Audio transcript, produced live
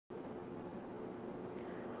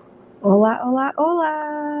Hola, hola,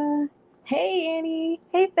 hola. Hey, Annie.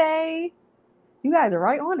 Hey, Faye. You guys are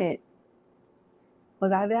right on it.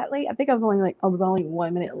 Was I that late? I think I was only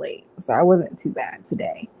 1 minute late, so I wasn't too bad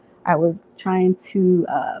today. I was trying to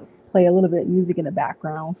play a little bit of music in the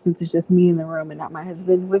background since it's just me in the room and not my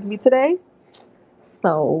husband with me today.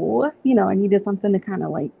 So, I needed something to kind of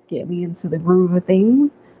like get me into the groove of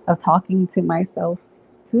things of talking to myself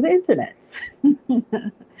to the internet.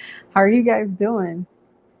 How are you guys doing?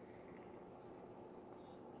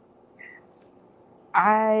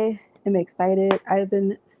 I am excited. I've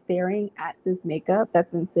been staring at this makeup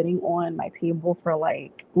that's been sitting on my table for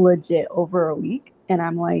like legit over a week. And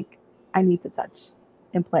I'm like, I need to touch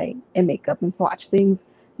and play and makeup and swatch things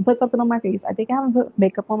and put something on my face. I think I haven't put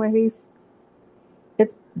makeup on my face.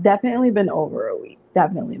 It's definitely been over a week.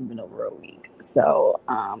 Definitely been over a week. So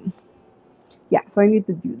yeah, so I need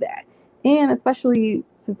to do that. And especially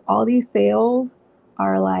since all these sales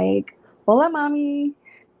are like, hola mommy,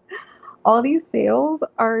 all these sales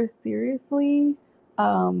are seriously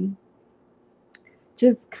um,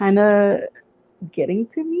 just kind of getting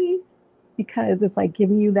to me because it's like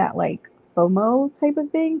giving you that like FOMO type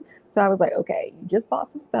of thing. So I was like, okay, you just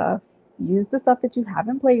bought some stuff. Use the stuff that you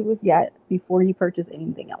haven't played with yet before you purchase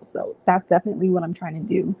anything else. So that's definitely what I'm trying to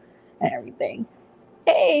do and everything.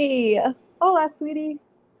 Hey, hola, sweetie.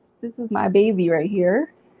 This is my baby right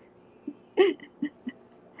here.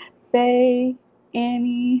 Faye,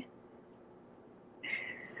 Annie.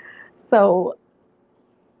 So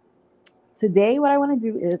today what I want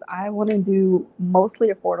to do is I want to do mostly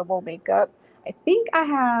affordable makeup. I think I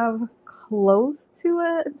have close to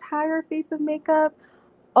an entire face of makeup.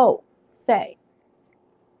 Oh, Faye,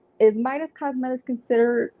 is Midas Cosmetics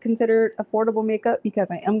considered affordable makeup?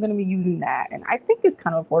 Because I am going to be using that, and I think it's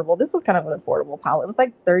kind of affordable. This was kind of an affordable palette. It's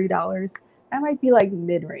like $30. That might be like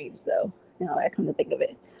mid range though. Now that I come to think of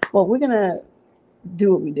it. Well, we're gonna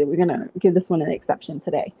do what we do. We're gonna give this one an exception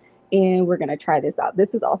today, and we're gonna try this out.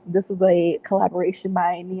 This is a collaboration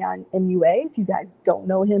by Neon MUA. If you guys don't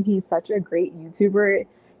know him, he's such a great YouTuber.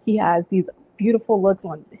 He has these beautiful looks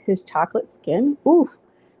on his chocolate skin. Ooh,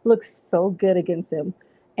 looks so good against him.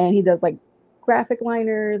 And he does like graphic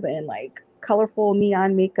liners and like colorful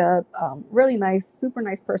neon makeup. Really nice, super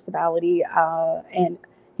nice personality. And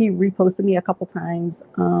he reposted me a couple times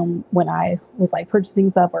when I was like purchasing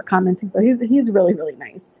stuff or commenting. So he's really really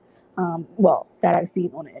nice. Well, that I've seen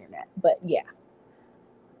on the internet. But yeah,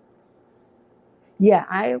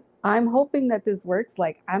 yeah, I'm hoping that this works.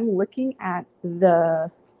 Like I'm looking at the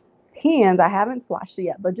pans. I haven't swatched it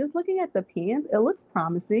yet, but just looking at the pans, it looks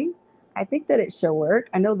promising. I think that it should work.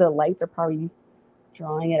 I know the lights are probably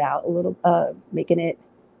drawing it out a little, making it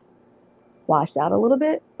washed out a little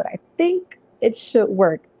bit, but I think it should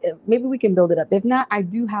work. Maybe we can build it up. If not, I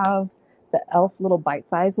do have the elf little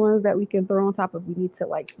bite-sized ones that we can throw on top if we need to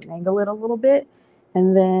like mangle it a little bit.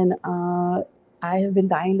 And then I have been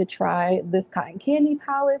dying to try this cotton candy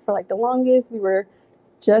palette for like the longest. We were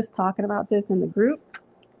just talking about this in the group.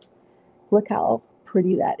 Look how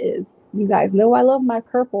pretty that is. You guys know I love my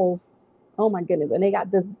purples. Oh my goodness. And they got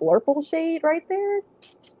this blurple shade right there.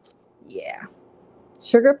 Yeah.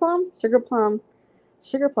 Sugar plum, sugar plum,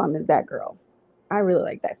 sugar plum is that girl. I really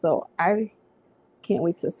like that. So I can't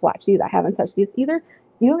wait to swatch these. I haven't touched these either.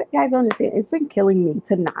 You know what, guys don't understand? It's been killing me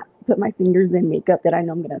to not put my fingers in makeup that I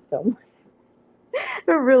know I'm gonna film.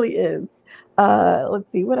 It really is.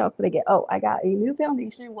 Let's see, what else did I get? Oh, I got a new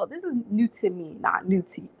foundation. Well, this is new to me, not new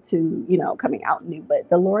to coming out new, but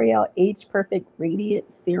the L'Oreal Age Perfect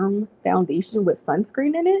Radiant Serum Foundation with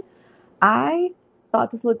sunscreen in it. I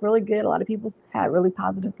thought this looked really good. A lot of people had really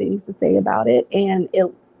positive things to say about it, and it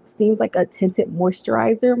seems like a tinted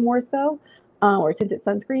moisturizer more so, or tinted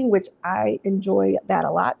sunscreen, which I enjoy that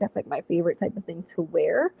a lot. That's like my favorite type of thing to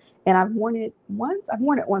wear. And I've worn it once. I've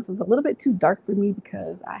worn it once. It's a little bit too dark for me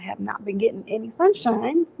because I have not been getting any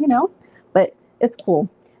sunshine, but it's cool.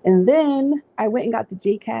 And then I went and got the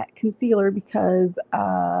JCat concealer because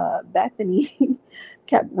Bethany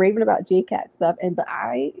kept raving about JCat stuff, and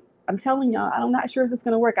I'm telling y'all, I'm not sure if this is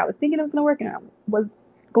gonna work. I was thinking it was gonna work, and I was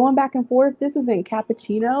going back and forth. This is in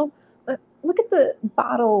cappuccino, but look at the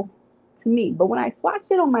bottle to me. But when I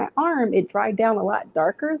swatched it on my arm, it dried down a lot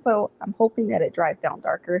darker. So I'm hoping that it dries down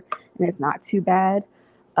darker and it's not too bad.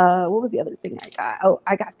 What was the other thing I got? Oh,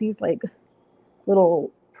 I got these like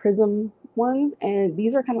little prism ones, and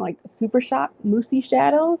these are kind of like the super shot moussey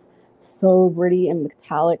shadows. So pretty and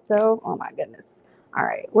metallic though. Oh my goodness. All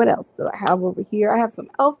right, what else do I have over here? I have some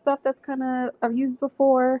elf stuff that's kind of I've used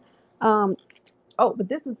before. Um, oh, but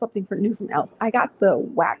this is something for new from elf. I got the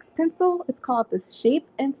wax pencil. It's called the Shape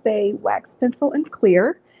and Stay wax pencil in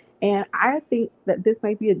clear, And I think that this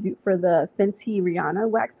might be a dupe for the Fenty Rihanna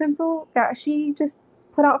wax pencil that she just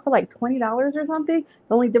put out for like $20 or something.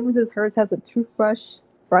 The only difference is hers has a toothbrush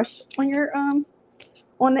brush on your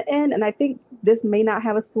on the end, and I think this may not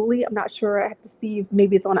have a spoolie. I'm not sure. I have to see if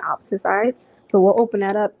maybe it's on the opposite side. So we'll open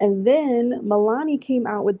that up. And then Milani came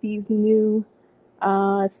out with these new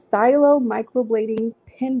stylo microblading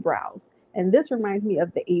pen brows. And this reminds me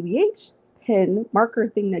of the ABH pen marker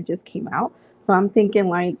thing that just came out. So I'm thinking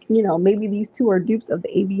like, you know, maybe these two are dupes of the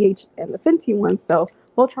ABH and the Fenty ones. So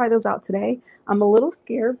we'll try those out today. I'm a little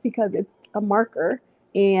scared because it's a marker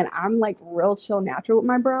and I'm like real chill natural with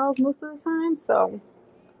my brows most of the time. So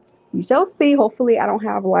you shall see. Hopefully I don't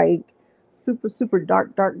have like super, super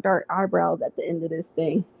dark, dark, dark eyebrows at the end of this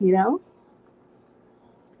thing, you know?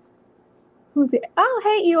 Who's it? Oh,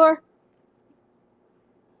 hey, Eeyore.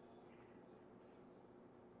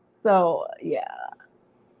 So yeah,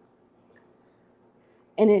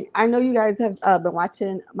 and I know you guys have been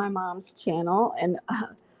watching my mom's channel, and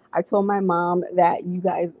I told my mom that you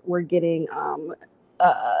guys were getting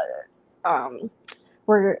uh um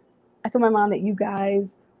were I told my mom that you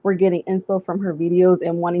guys were getting inspo from her videos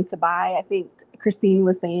and wanting to buy. I think Christine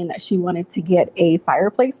was saying that she wanted to get a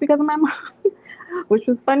fireplace because of my mom, which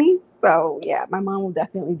was funny. So yeah, my mom will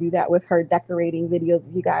definitely do that with her decorating videos.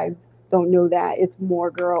 If you guys don't know that, it's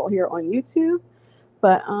More Girl here on YouTube.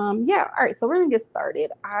 But yeah, all right, so we're gonna get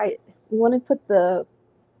started. I want to put the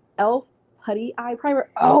Elf Putty Eye Primer.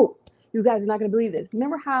 Oh, you guys are not gonna believe this.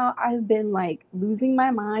 Remember how I've been like losing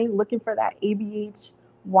my mind looking for that ABH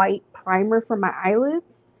white primer for my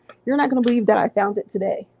eyelids? You're not gonna believe that I found it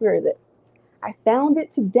today. Where is it? I found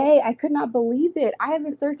it today. I could not believe it. I have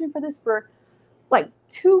been searching for this for like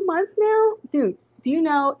 2 months now. Dude, do you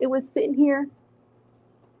know it was sitting here?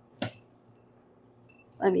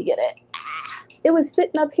 Let me get it. It was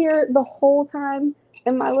sitting up here the whole time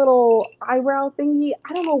in my little eyebrow thingy.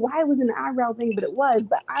 I don't know why it was in the eyebrow thing, but it was.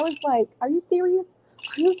 But I was like, are you serious?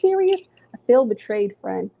 Are you serious? I feel betrayed,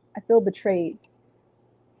 friend. I feel betrayed.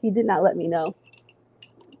 He did not let me know.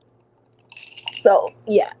 So,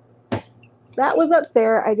 yeah, that was up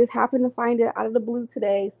there. I just happened to find it out of the blue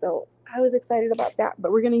today. So I was excited about that.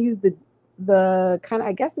 But we're going to use the kind of,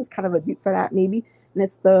 I guess it's kind of a dupe for that maybe. And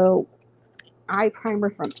it's the eye primer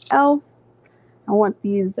from e.l.f. I want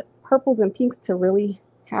these purples and pinks to really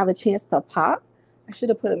have a chance to pop. I should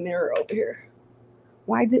have put a mirror over here.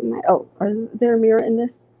 Why didn't I? Oh, is there a mirror in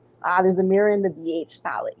this? Ah, there's a mirror in the BH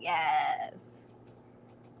palette. Yes.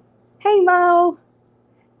 Hey, Mo.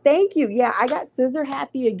 Thank you. Yeah, I got scissor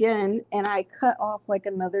happy again, and I cut off like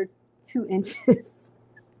another 2 inches.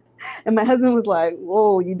 And my husband was like,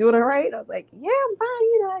 whoa, you doing all right? I was like, yeah, I'm fine.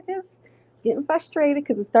 You know, I just getting frustrated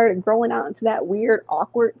because it started growing out into that weird,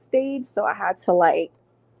 awkward stage. So I had to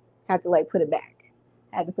put it back.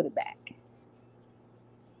 I had to put it back.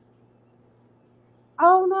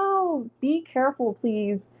 Oh no, be careful,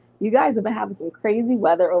 please. You guys have been having some crazy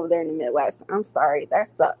weather over there in the Midwest. I'm sorry, that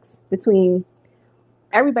sucks. Between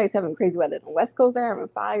everybody's having crazy weather. On the West Coast, they're having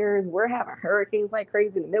fires. We're having hurricanes like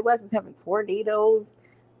crazy. The Midwest is having tornadoes.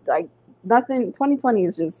 Like nothing. 2020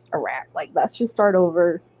 is just a wrap. Like let's just start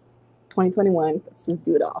over. 2021. Let's just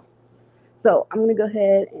do it all. So I'm gonna go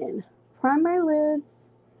ahead and prime my lids,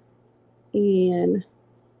 and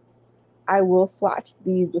I will swatch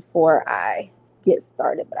these before I get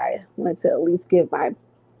started. But I wanted to at least give my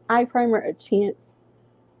eye primer a chance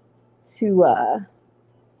to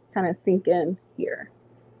kind of sink in here.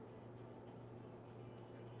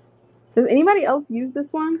 Does anybody else use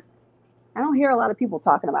this one? I don't hear a lot of people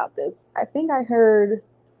talking about this. I think I heard,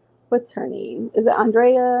 what's her name? Is it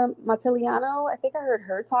Andrea Mateliano? I think I heard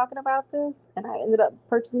her talking about this, and I ended up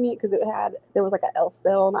purchasing it because there was like an e.l.f.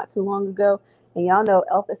 sale not too long ago, and y'all know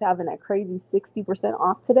e.l.f. is having that crazy 60%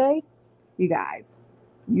 off today. You guys,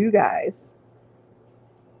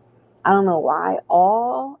 I don't know why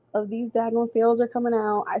all of these daggone sales are coming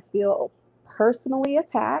out. I feel personally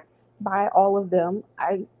attacked by all of them.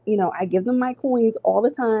 I give them my coins all the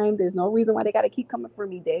time. There's no reason why they got to keep coming for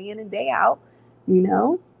me day in and day out, you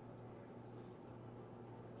know?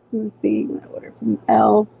 Let's see, my order from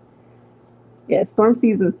e.l.f. Yeah, storm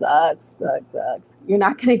season sucks. You're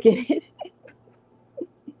not going to get it.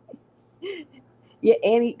 Yeah,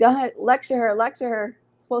 Annie, go ahead, lecture her.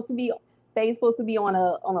 Faye's supposed to be on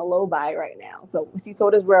a low buy right now. So she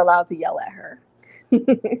told us we're allowed to yell at her.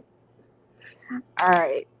 All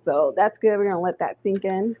right, so that's good. We're gonna let that sink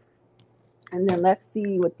in. And then let's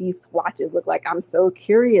see what these swatches look like. I'm so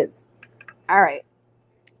curious. All right,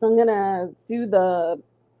 so I'm gonna do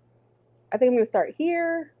I think I'm gonna start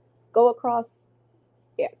here, go across.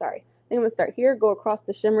 Yeah, sorry. I think I'm gonna start here, go across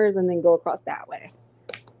the shimmers, and then go across that way.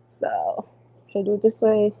 So should I do it this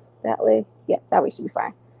way, that way? Yeah, that way should be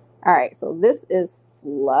fine. All right, so this is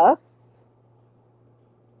Fluff.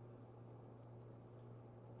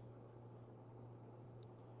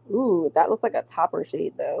 Ooh, that looks like a topper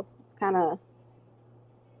shade though. It's kind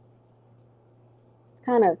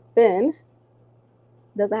of thin.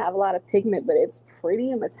 Doesn't have a lot of pigment, but it's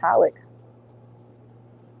pretty and metallic.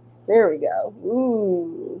 There we go.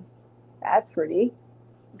 Ooh, that's pretty.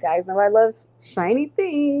 You guys know I love shiny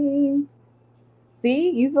things. See,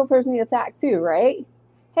 you feel personally attacked too, right?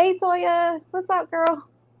 Hey, Toya, what's up, girl?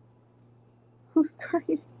 Who's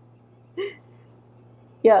crying?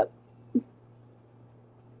 Yep.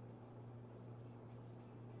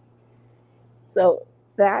 So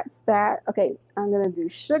that's that. Okay, I'm gonna do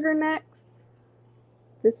sugar next.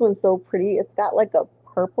 This one's so pretty. It's got like a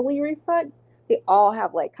purpley reflect. They all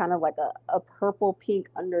have like kind of like a purple pink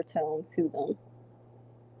undertone to them.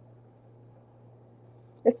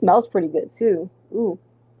 It smells pretty good too. Ooh.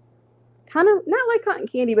 Kind of not like cotton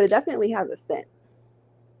candy, but it definitely has a scent.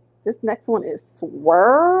 This next one is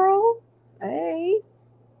Swirl. Hey.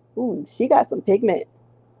 Ooh, she got some pigment.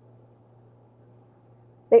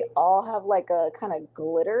 They all have like a kind of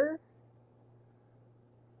glitter.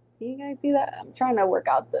 Can you guys see that? I'm trying to work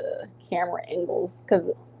out the camera angles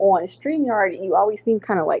because on StreamYard, you always seem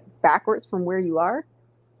kind of like backwards from where you are.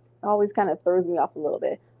 It always kind of throws me off a little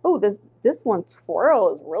bit. Oh, this one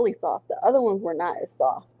Twirl is really soft. The other ones were not as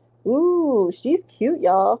soft. Ooh, she's cute,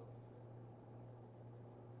 y'all.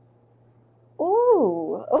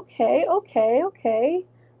 Ooh, okay, okay, okay.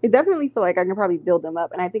 I definitely feel like I can probably build them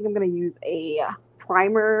up. And I think I'm going to use a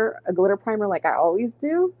primer, a glitter primer like I always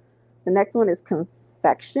do. The next one is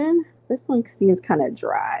Confection. This one seems kind of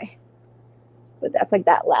dry, but that's like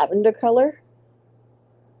that lavender color.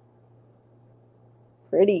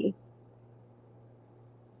 Pretty.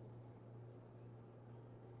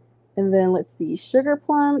 And then let's see, Sugar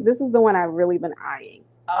Plum. This is the one I've really been eyeing.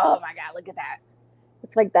 Oh my God, look at that.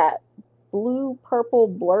 It's like that blue, purple,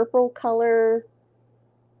 blurple color,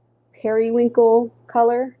 periwinkle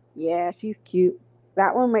color. Yeah, she's cute.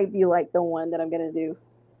 That one might be like the one that I'm going to do.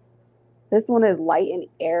 This one is light and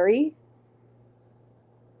airy.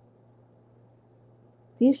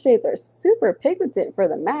 These shades are super pigmented for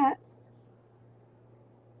the mattes.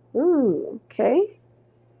 Ooh, okay.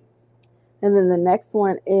 And then the next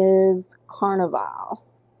one is Carnival.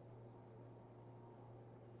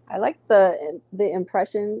 I like the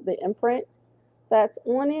impression, the imprint that's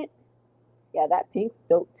on it. Yeah, that pink's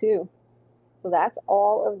dope too. So that's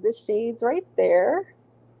all of the shades right there.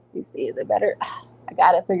 You see, is it better? I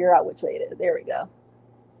gotta figure out which way it is. There we go.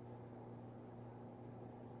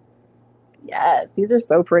 Yes, these are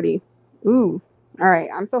so pretty. Ooh, all right.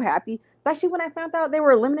 I'm so happy. Especially when I found out they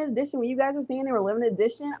were limited edition. When you guys were saying they were limited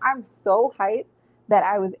edition, I'm so hyped that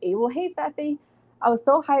I was able. Hey, Fafi, I was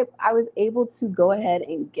so hyped I was able to go ahead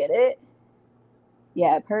and get it.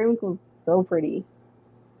 Yeah, periwinkle's so pretty.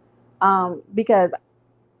 Because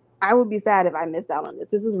I would be sad if I missed out on this.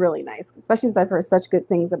 This is really nice, especially since I've heard such good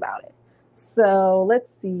things about it. So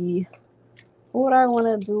let's see what I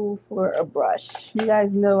want to do for a brush. You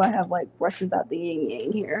guys know I have like brushes out the yin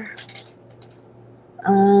yang here.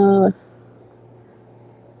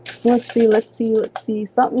 Let's see.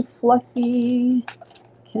 Something fluffy.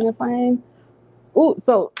 Can I find? Oh,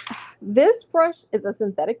 so this brush is a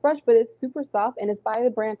synthetic brush, but it's super soft, and it's by the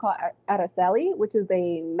brand called Araceli, which is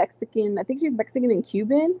a Mexican. I think she's Mexican and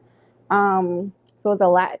Cuban. So it's a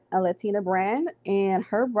Latina brand, and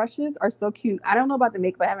her brushes are so cute. I don't know about the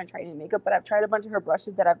makeup. I haven't tried any makeup, but I've tried a bunch of her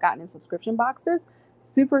brushes that I've gotten in subscription boxes.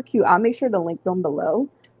 Super cute. I'll make sure to link them below.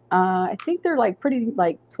 I think they're like pretty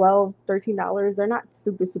like $12, $13. They're not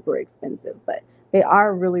super expensive, but they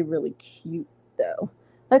are really cute though.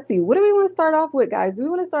 Let's see. What do we want to start off with, guys? Do we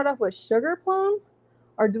want to start off with Sugar Plum,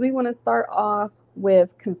 or do we want to start off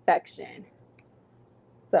with Confection?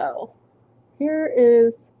 So here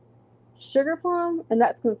is Sugar Plum, and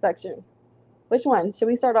that's Confection. Which one? Should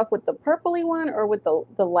we start off with the purpley one or with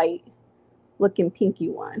the light looking pinky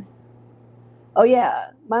one? Oh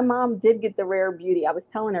yeah, my mom did get the Rare Beauty. I was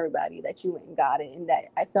telling everybody that you went and got it, and that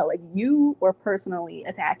I felt like you were personally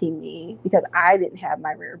attacking me because I didn't have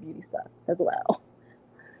my Rare Beauty stuff as well.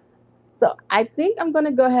 So I think I'm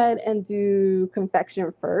gonna go ahead and do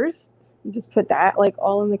Confection first. Just put that like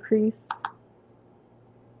all in the crease.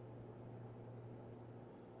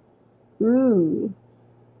 Ooh.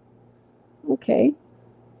 Okay.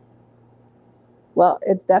 Well,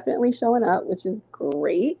 it's definitely showing up, which is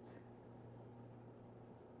great.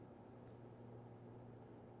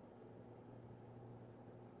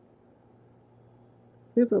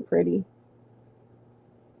 Super pretty.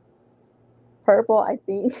 Purple, I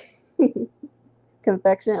think.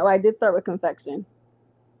 Confection. Oh, I did start with confection.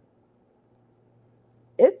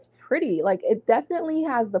 It's pretty. Like, it definitely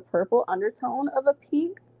has the purple undertone of a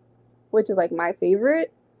pink, which is like my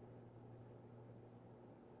favorite.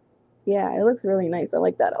 Yeah, it looks really nice. I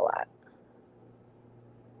like that a lot.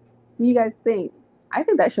 What do you guys think? I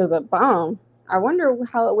think that shows up bomb. I wonder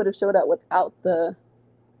how it would have showed up without the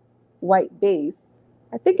white base.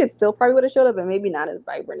 I think it still probably would have showed up, but maybe not as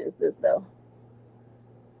vibrant as this though.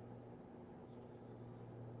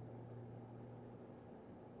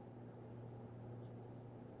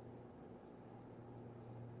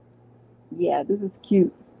 Yeah, this is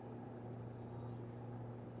cute.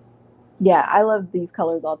 Yeah, I love these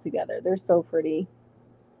colors all together. They're so pretty.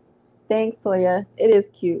 Thanks, Toya. It is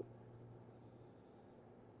cute.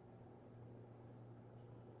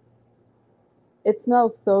 It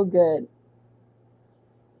smells so good.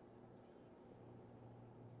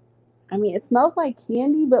 I mean, it smells like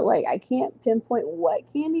candy, but like I can't pinpoint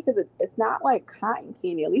what candy because it's not like cotton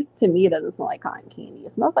candy. At least to me, it doesn't smell like cotton candy.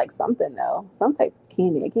 It smells like something though, some type of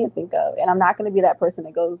candy I can't think of. And I'm not going to be that person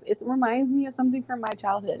that goes, it reminds me of something from my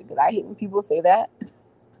childhood because I hate when people say that.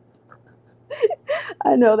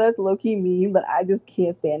 I know that's low key mean, but I just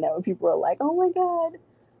can't stand that when people are like, oh my God,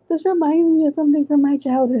 this reminds me of something from my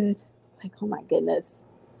childhood. It's like, oh my goodness.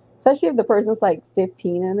 Especially if the person's like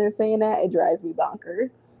 15 and they're saying that, it drives me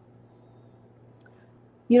bonkers.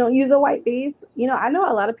 You don't use a white base. I know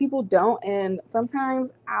a lot of people don't, and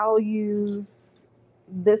sometimes I'll use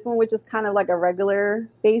this one, which is kind of like a regular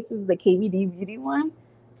base, is the KVD Beauty one.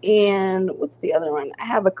 And what's the other one? I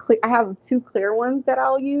have two clear ones that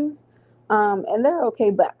I'll use, and they're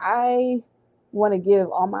okay. But I want to give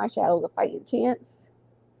all my shadows a fighting chance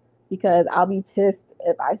because I'll be pissed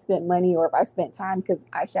if I spent money or if I spent time because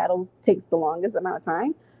eyeshadows takes the longest amount of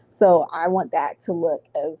time. So I want that to look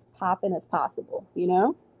as popping as possible.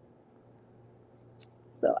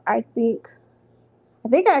 So I think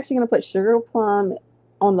I'm actually gonna put Sugar Plum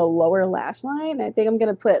on the lower lash line. I think I'm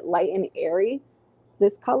gonna put Light and Airy,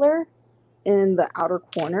 this color, in the outer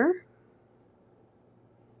corner.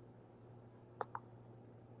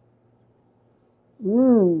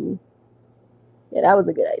 Ooh, yeah, that was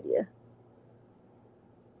a good idea.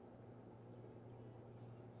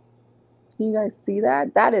 Can you guys see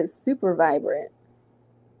that? That is super vibrant.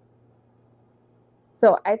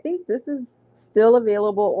 So I think this is still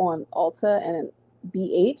available on Ulta and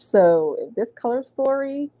BH. So if this color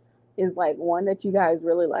story is like one that you guys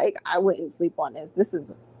really like, I wouldn't sleep on this. This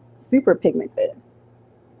is super pigmented.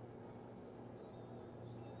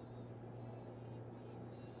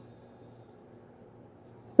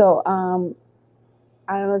 So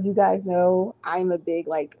I don't know if you guys know, I'm a big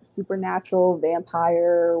like supernatural,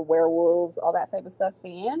 vampire, werewolves, all that type of stuff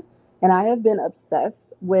fan. And I have been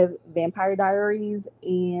obsessed with Vampire Diaries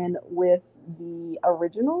and with the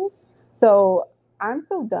originals. So I'm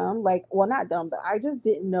so dumb, like, well, not dumb, but I just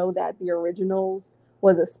didn't know that the originals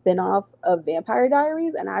was a spinoff of Vampire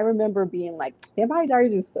Diaries. And I remember being like, Vampire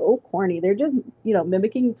Diaries is so corny. They're just,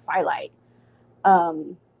 mimicking Twilight.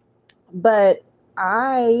 Um, but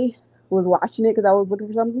I was watching it because I was looking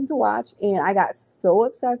for something to watch, and I got so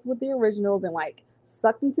obsessed with the originals and like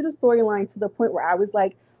sucked into the storyline to the point where I was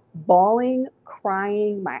like bawling,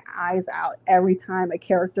 crying my eyes out every time a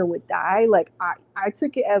character would die. Like I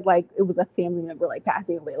took it as like it was a family member like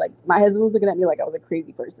passing away. Like my husband was looking at me like I was a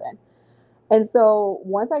crazy person. And so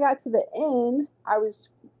once I got to the end,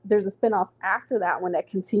 there's a spinoff after that one that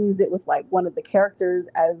continues it with like one of the characters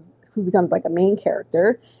as who becomes like a main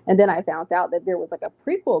character. And then I found out that there was like a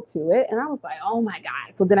prequel to it, and I was like, oh my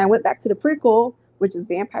god! So then I went back to the prequel, which is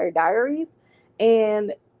Vampire Diaries,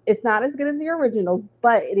 and it's not as good as the originals,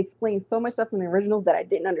 but it explains so much stuff in the originals that I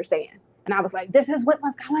didn't understand. And I was like, this is what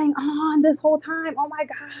was going on this whole time. Oh my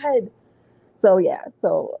god! So yeah,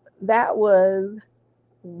 so that was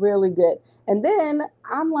really good. And then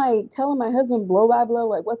I'm like telling my husband blow by blow,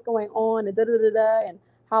 like what's going on and da da da da, and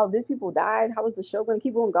how these people died. How is the show going to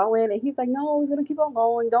keep on going? And he's like, no, it's going to keep on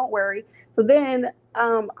going. Don't worry. So then,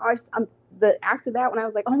 I'm after that when I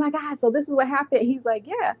was like, oh my god, so this is what happened. He's like,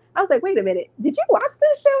 yeah. I was like, wait a minute, did you watch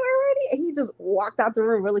this show already? And he just walked out the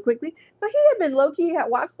room really quickly. So he had been low key, had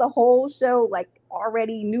watched the whole show, like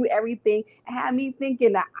already knew everything, and had me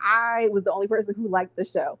thinking that I was the only person who liked the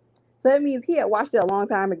show. So that means he had watched it a long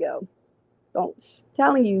time ago. Don't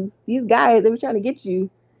telling you, these guys, they were trying to get you,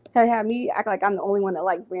 trying to have me act like I'm the only one that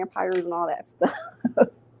likes vampires and all that stuff.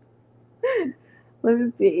 Let me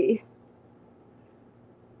see.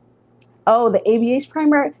 Oh, the ABH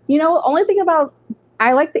primer. Only thing about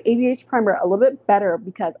I like the ABH primer a little bit better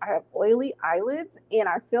because I have oily eyelids and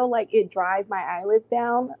I feel like it dries my eyelids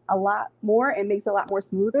down a lot more and makes it a lot more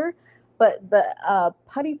smoother. But the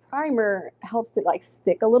putty primer helps it like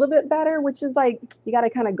stick a little bit better, which is like you got to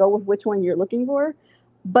kind of go with which one you're looking for.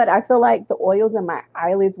 But I feel like the oils in my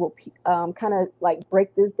eyelids will kind of like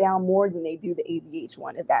break this down more than they do the ABH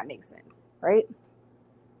one, if that makes sense, right?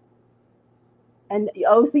 And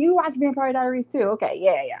oh, so you watch Vampire Diaries too? Okay,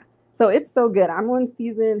 yeah, yeah. So it's so good. I'm on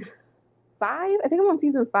season 5. I think I'm on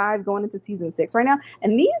season 5, going into season 6 right now.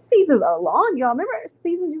 And these seasons are long, y'all. Remember,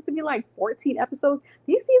 seasons used to be like 14 episodes.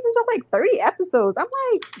 These seasons are like 30 episodes. I'm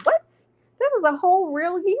like, what? This is a whole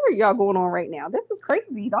real year y'all going on right now. This is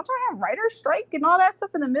crazy. Don't y'all have writer's strike and all that stuff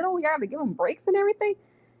in the middle? You got to give them breaks and everything.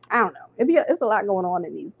 I don't know. It's a lot going on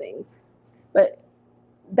in these things. But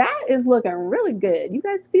that is looking really good. You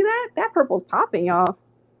guys see that? That purple's popping, y'all.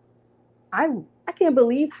 I can't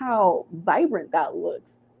believe how vibrant that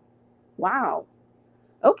looks. Wow.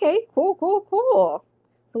 Okay, cool, cool, cool.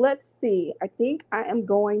 So let's see. I think I am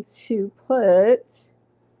going to put,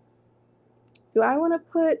 do I want to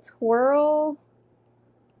put twirl?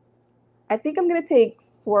 I think I'm going to take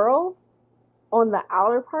swirl on the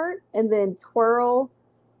outer part and then twirl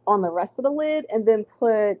on the rest of the lid and then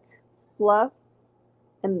put fluff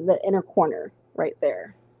in the inner corner right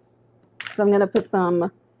there. So I'm going to put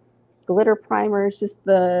some glitter primer. It's just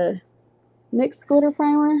the NYX glitter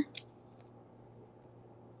primer.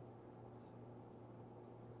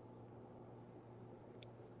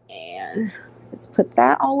 And just put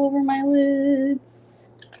that all over my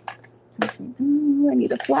lids. I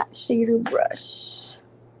need a flat shader brush.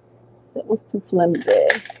 That was too flimsy.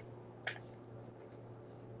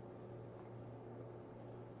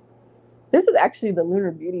 This is actually the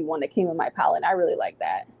Lunar Beauty one that came in my palette. I really like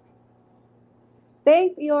that.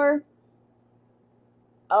 Thanks, Eeyore.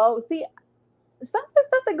 Oh, see, some of the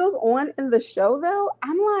stuff that goes on in the show, though,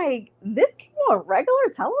 I'm like, this came on regular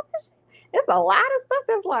television? It's a lot of stuff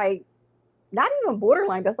that's like, not even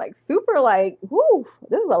borderline, that's like super like, whoo,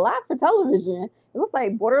 this is a lot for television. It looks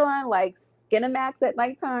like borderline like Skinamax at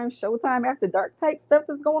nighttime, Showtime after dark type stuff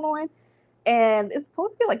that's going on. And it's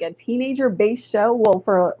supposed to be like a teenager-based show. Well,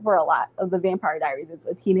 for a lot of the Vampire Diaries, it's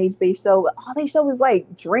a teenage-based show. But all they show is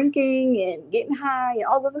like drinking and getting high and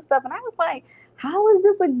all this other stuff. And I was like, how is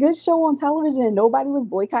this a good show on television? Nobody was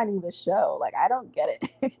boycotting the show. Like, I don't get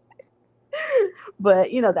it.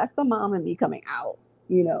 But you know, that's the mom and me coming out.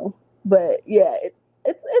 You know, but yeah,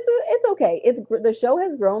 it's okay. The show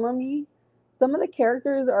has grown on me. Some of the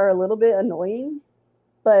characters are a little bit annoying,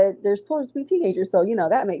 but they're supposed to be teenagers, so you know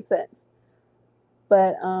that makes sense.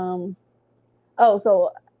 But oh,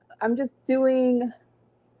 so I'm just doing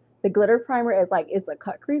the glitter primer as like it's a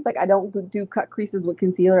cut crease. Like I don't do cut creases with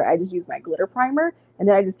concealer. I just use my glitter primer, and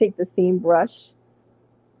then I just take the same brush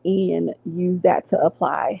and use that to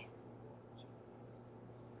apply.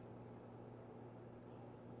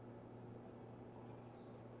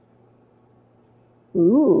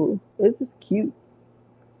 Ooh, this is cute.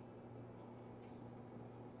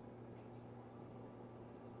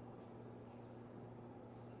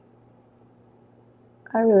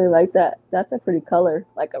 I really like that. That's a pretty color,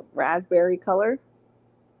 like a raspberry color.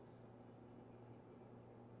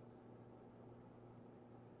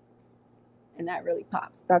 And that really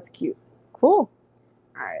pops. That's cute. Cool.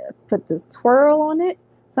 All right, let's put this twirl on it.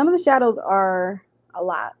 Some of the shadows are a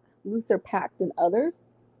lot looser packed than others.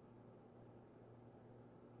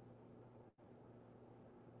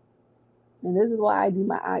 And this is why I do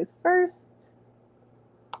my eyes first.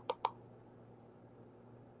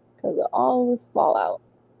 Because of all this fallout.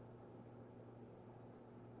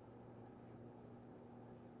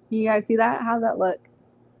 You guys see that? How's that look?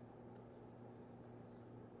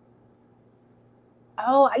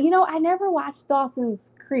 Oh, you know, I never watched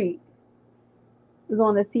Dawson's Creek. It was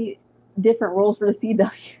on the different rules for the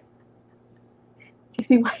CW. You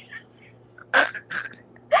see why?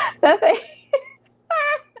 That's a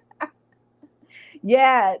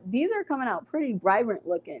yeah, these are coming out pretty vibrant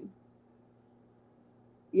looking.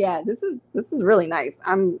 Yeah, this is really nice.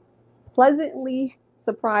 I'm pleasantly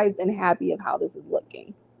surprised and happy of how this is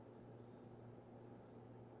looking.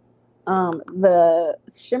 The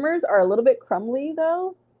shimmers are a little bit crumbly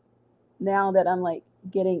though, now that I'm like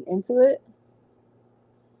getting into it.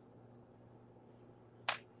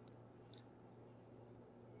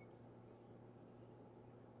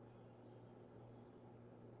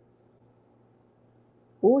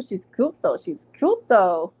 Oh, she's cute though. She's cute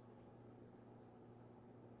though.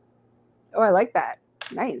 Oh, I like that.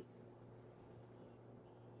 Nice.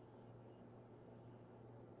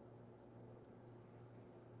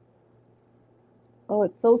 Oh,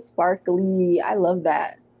 it's so sparkly. I love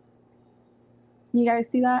that. You guys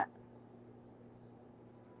see that?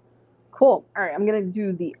 Cool. All right, I'm gonna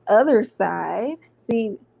do the other side.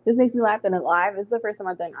 See, this makes me laugh in a live. This is the first time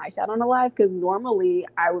I've done eyeshadow on a live because normally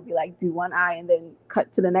I would be like, do one eye and then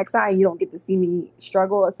cut to the next eye. And you don't get to see me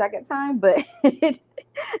struggle a second time. But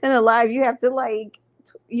in a live, you have to like,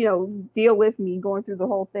 deal with me going through the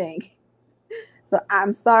whole thing. So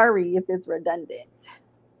I'm sorry if it's redundant.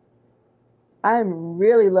 I'm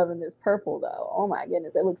really loving this purple though. Oh my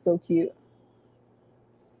goodness, it looks so cute.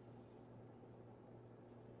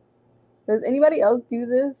 Does anybody else do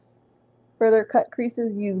this for their cut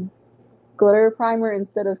creases? Use glitter primer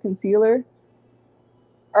instead of concealer?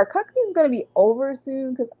 Our cut crease is going to be over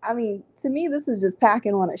soon because, I mean, to me, this is just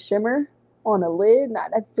packing on a shimmer on a lid,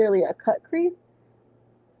 not necessarily a cut crease.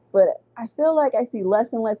 But I feel like I see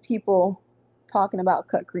less and less people talking about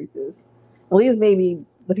cut creases. At least maybe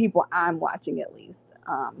the people I'm watching, at least.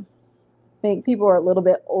 I think people are a little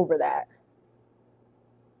bit over that.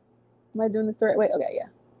 Am I doing this the right way? Okay, yeah.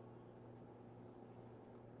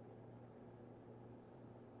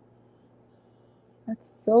 That's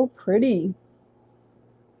so pretty.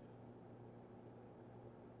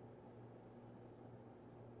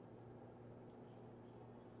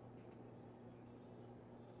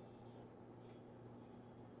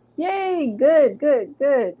 Yay, good, good,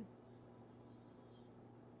 good.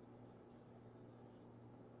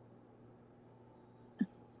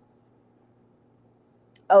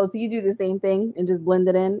 Oh, so you do the same thing and just blend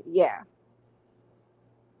it in? Yeah.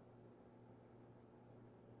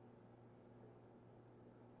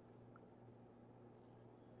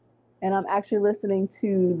 And I'm actually listening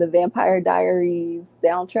to the Vampire Diaries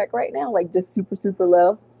soundtrack right now, like just super, super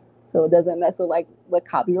low. So it doesn't mess with like the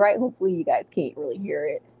copyright. Hopefully you guys can't really hear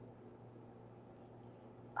it.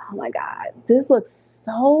 Oh my God. This looks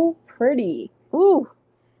so pretty. Ooh.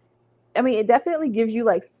 I mean, it definitely gives you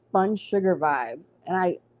like sponge sugar vibes.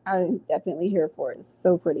 And I'm definitely here for it. It's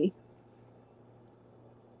so pretty.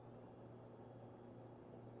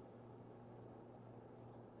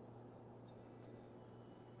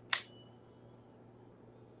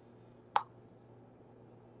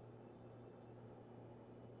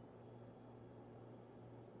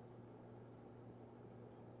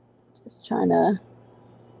 Just trying to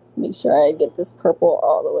make sure I get this purple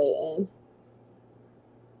all the way in.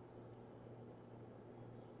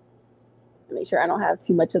 Make sure I don't have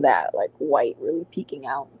too much of that like white really peeking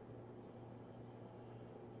out.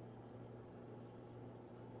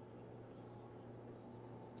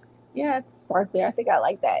 Yeah, it's sparkly. I think I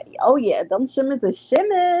like that. Oh yeah, them shimmers are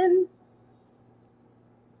shimming.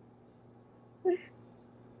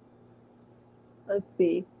 Let's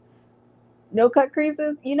see. No cut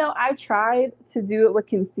creases. I tried to do it with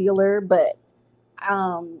concealer, but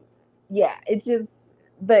um yeah, it just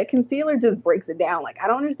the concealer just breaks it down. Like I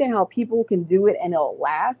don't understand how people can do it and it'll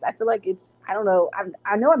last. I feel like I don't know.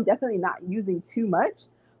 I know I'm definitely not using too much,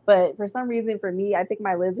 but for some reason for me, I think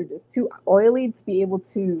my lids are just too oily to be able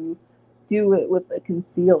to do it with a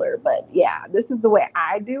concealer. But yeah, this is the way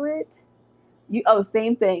I do it.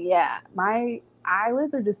 Same thing. Yeah. My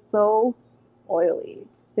eyelids are just so oily.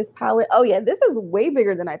 This palette, oh yeah, this is way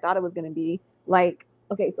bigger than I thought it was going to be. Like,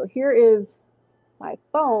 okay, so here is my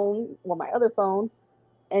phone, well, my other phone,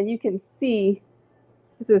 and you can see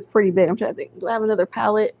this is pretty big. I'm trying to think, do I have another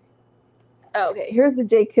palette? Oh, okay, here's the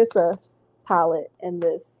J Kissa palette and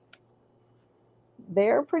this.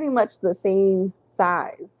 They're pretty much the same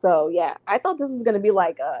size. So yeah, I thought this was going to be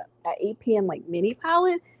like a 8 p.m. like mini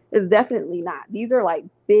palette. It's definitely not. These are like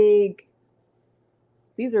big.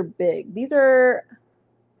 These are big. These are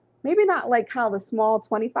maybe not like how the small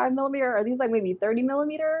 25 millimeter, are these like maybe 30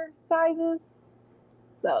 millimeter sizes?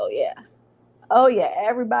 So yeah. Oh yeah,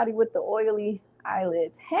 everybody with the oily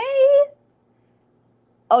eyelids. Hey.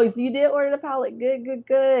 Oh, so you did order the palette. Good, good,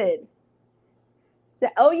 good.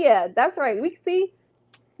 Oh yeah, that's right. We see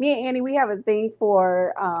me and Annie, we have a thing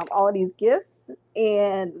for all of these gifts,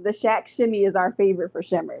 and the Shack Shimmy is our favorite for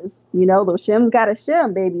shimmers. Those shims got a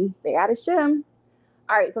shim, baby. They got a shim.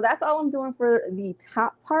 All right, so that's all I'm doing for the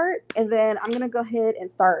top part. And then I'm going to go ahead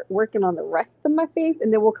and start working on the rest of my face.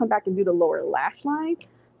 And then we'll come back and do the lower lash line.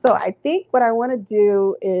 So I think what I want to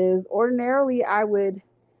do is ordinarily I would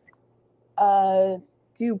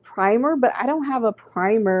do primer, but I don't have a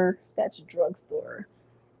primer that's drugstore.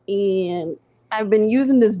 And I've been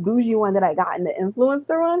using this bougie one that I got in the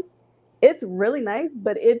influencer one. It's really nice,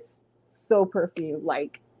 but it's so perfume.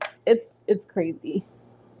 Like it's crazy.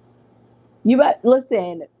 You bet.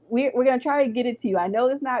 Listen, we're gonna try to get it to you. I know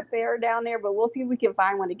it's not fair down there, but we'll see if we can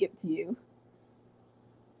find one to give to you.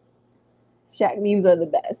 Shack memes are the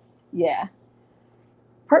best. Yeah.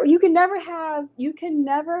 You can never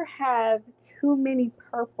have too many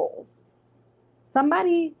purples.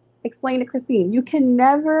 Somebody explain to Christine. You can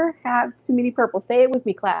never have too many purples. Say it with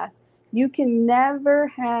me, class. You can never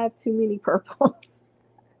have too many purples.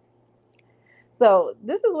 So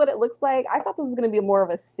this is what it looks like. I thought this was going to be more of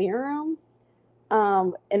a serum.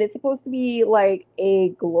 And it's supposed to be like a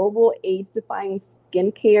global age-defying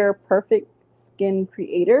skincare perfect skin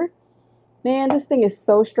creator. Man, this thing is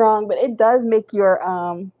so strong, but it does make your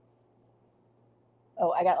oh,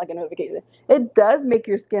 I got like a notification. It does make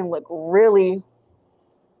your skin look really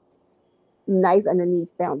nice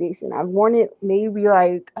underneath foundation. I've worn it maybe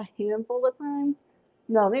like a handful of times.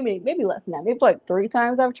 No, maybe less than that. Maybe like 3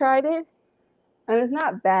 times I've tried it. And it's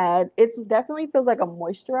not bad. It definitely feels like a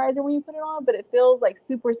moisturizer when you put it on, but it feels like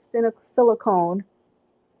super silicone.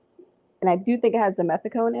 And I do think it has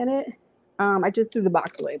dimethicone in it. I just threw the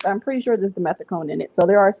box away, but I'm pretty sure there's dimethicone in it. So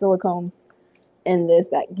there are silicones in this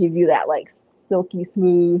that give you that like silky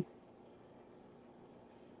smooth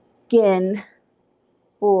skin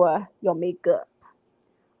for your makeup.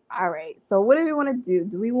 All right, so what do we want to do?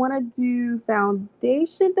 Do we want to do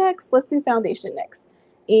foundation next? Let's do foundation next.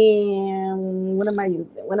 And what am I using?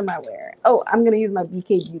 What am I wearing? Oh, I'm going to use my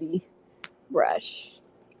BK Beauty brush.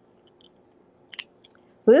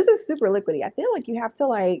 So this is super liquidy. I feel like you have to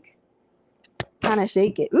like kind of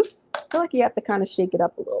shake it. Oops. I feel like you have to kind of shake it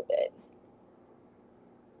up a little bit.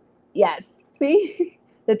 Yes. See?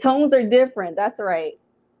 The tones are different. That's right.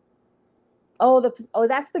 Oh,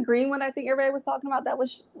 that's the green one I think everybody was talking about. That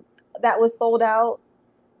was sold out.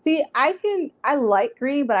 See, I like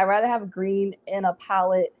green, but I'd rather have green in a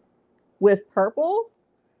palette with purple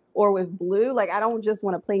or with blue. Like I don't just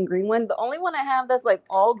want a plain green one. The only one I have that's like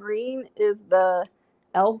all green is the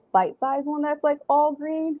e.l.f. bite size one that's like all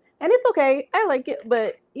green. And it's okay. I like it,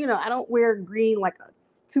 but you know, I don't wear green like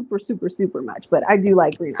super, super, super much, but I do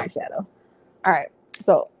like green eyeshadow. All right,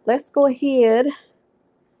 so let's go ahead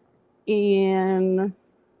and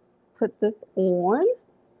put this on.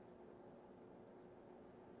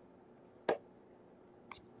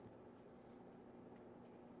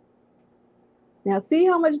 Now see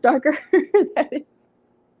how much darker that is?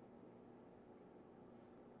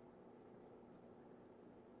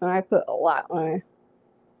 And I put a lot on.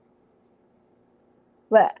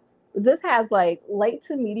 But this has like light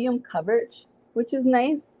to medium coverage, which is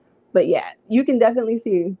nice. But yeah, you can definitely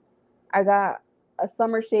see I got a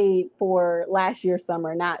summer shade for last year's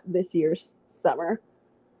summer, not this year's summer.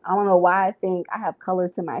 I don't know why I think I have color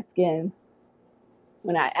to my skin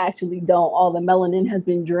when I actually don't. All the melanin has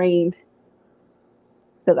been drained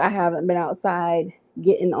because I haven't been outside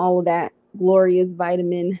getting all of that glorious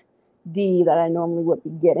vitamin D that I normally would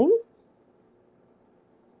be getting.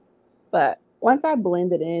 But once I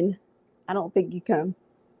blend it in, I don't think you can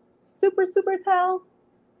super, super tell.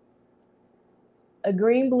 A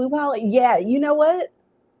green blue palette. Yeah, you know what?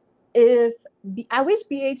 I wish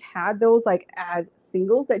BH had those like as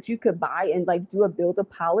singles that you could buy and like do a build a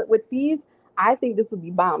palette with these. I think this would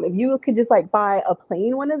be bomb. If you could just like buy a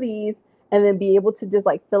plain one of these and then be able to just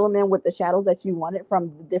like fill them in with the shadows that you wanted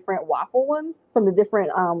from the different waffle ones, from the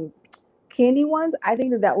different candy ones, I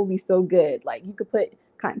think that would be so good. Like you could put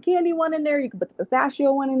cotton candy one in there, you could put the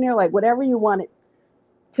pistachio one in there, like whatever you wanted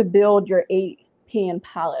to build your 8-pan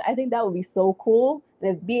palette. I think that would be so cool.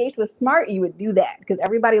 And if BH was smart, you would do that because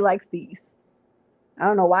everybody likes these. I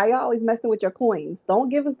don't know why y'all always messing with your coins. Don't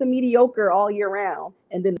give us the mediocre all year round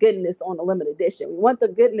and then goodness on the limited edition. We want the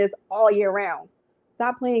goodness all year round.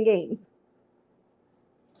 Stop playing games.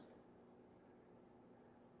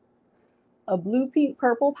 A blue, pink,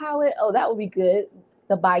 purple palette. Oh, that would be good.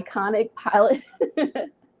 The Biconic palette.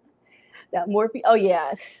 That Morphe. Oh,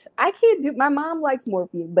 yes. I can't do. My mom likes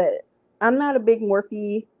Morphe, but I'm not a big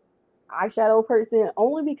Morphe eyeshadow person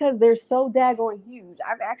only because they're so daggone huge.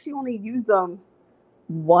 I've actually only used them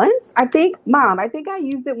once. I think I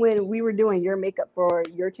used it when we were doing your makeup for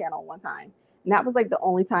your channel one time. And that was like the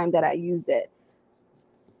only time that I used it.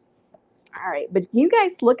 All right. But can you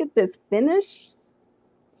guys look at this finish?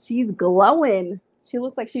 She's glowing. She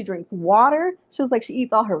looks like she drinks water. She looks like she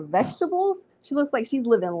eats all her vegetables. She looks like she's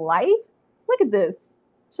living life. Look at this.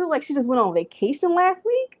 She looks like she just went on vacation last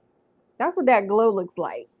week. That's what that glow looks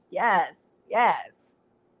like. Yes. Yes.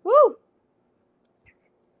 Woo.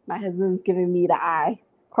 My husband's giving me the eye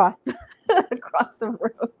across the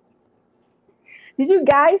road. Did you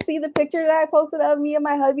guys see the picture that I posted of me and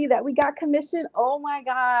my hubby that we got commissioned? Oh my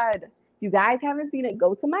God. You guys haven't seen it,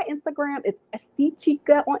 go to my Instagram. It's Esti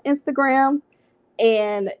Chica on Instagram.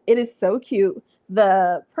 And it is so cute.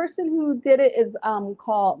 The person who did it is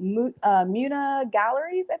called Muna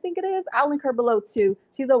Galleries, I think it is. I'll link her below too.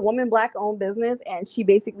 She's a woman Black owned business, and she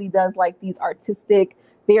basically does like these artistic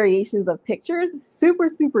variations of pictures. Super,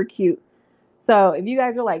 super cute. So if you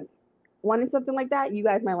guys are like wanting something like that, you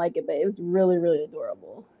guys might like it, but it was really, really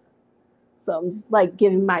adorable. So I'm just like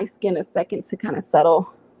giving my skin a second to kind of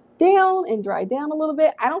settle down and dry down a little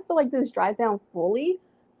bit. I don't feel like this dries down fully,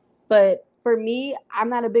 but for me, I'm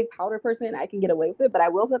not a big powder person. I can get away with it, but I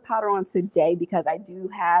will put powder on today because I do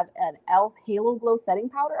have an e.l.f. Halo Glow setting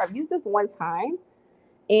powder. I've used this one time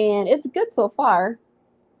and it's good so far.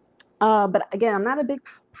 But again, I'm not a big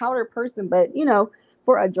powder person, but you know,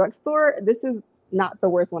 for a drugstore, this is not the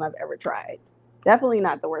worst one I've ever tried. Definitely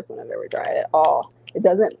not the worst one I've ever tried at all. It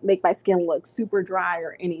doesn't make my skin look super dry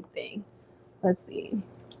or anything. Let's see.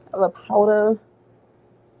 I have a powder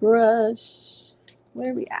brush. Where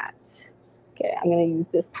are we at? Okay, I'm gonna use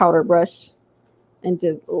this powder brush and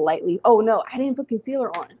just lightly. Oh no, I didn't put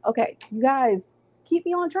concealer on. Okay, you guys keep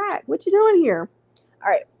me on track. What you doing here? All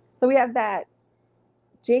right, so we have that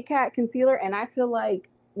JCat concealer, and I feel like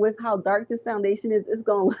with how dark this foundation is, it's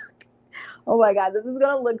gonna look. Oh my god, this is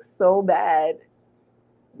gonna look so bad.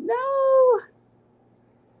 No.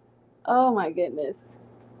 Oh my goodness.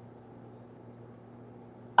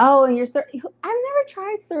 Oh, and I've never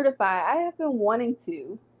tried Certify. I have been wanting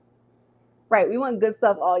to. Right, we want good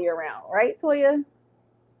stuff all year round, right, Toya?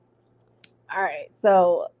 All right,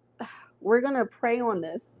 so we're gonna pray on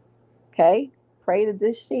this, okay? Pray that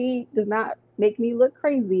this shade does not make me look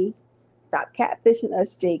crazy. Stop catfishing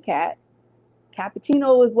us, JCat.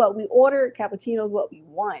 Cappuccino is what we ordered. Cappuccino is what we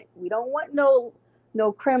want. We don't want no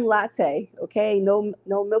creme latte, okay? No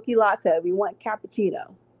milky latte. We want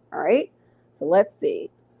cappuccino. All right. So let's see.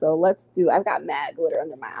 So let's do. I've got mad glitter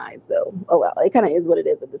under my eyes though. Oh well, it kind of is what it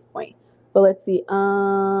is at this point. But let's see. Should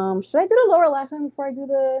I do the lower lash line before I do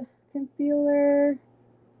the concealer?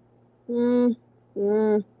 You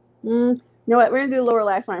know what? We're gonna do the lower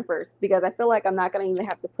lash line first because I feel like I'm not gonna even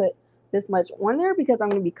have to put this much on there because I'm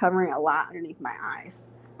going to be covering a lot underneath my eyes.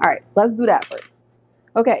 All right, let's do that first.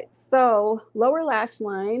 Okay, so lower lash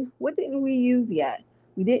line. What didn't we use yet?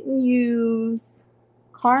 We didn't use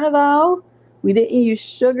Carnival, we didn't use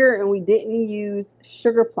Sugar, and we didn't use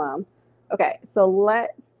Sugar Plum. Okay, so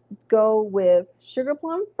let's go with Sugar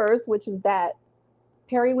Plum first, which is that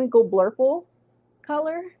Periwinkle Blurple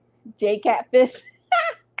color. JCat Fish.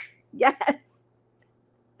 Yes,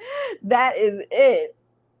 that is it.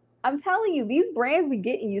 I'm telling you, these brands be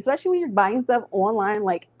getting you, especially when you're buying stuff online.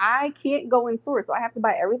 Like, I can't go in stores, so I have to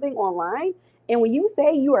buy everything online. And when you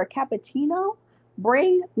say you are cappuccino,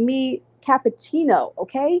 bring me cappuccino,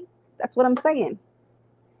 okay? That's what I'm saying.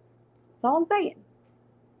 That's all I'm saying.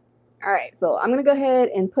 All right, so I'm going to go ahead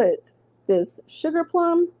and put this Sugar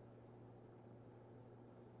Plum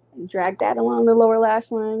and drag that along the lower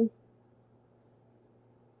lash line.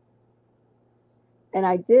 And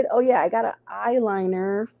I did, oh yeah, I got an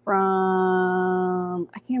eyeliner from,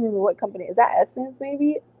 I can't remember what company. Is that Essence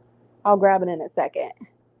maybe? I'll grab it in a second.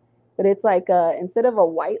 But it's like, instead of a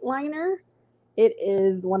white liner, it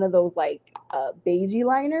is one of those like beigey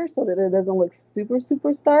liners so that it doesn't look super,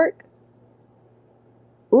 super stark.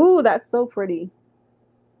 Ooh, that's so pretty.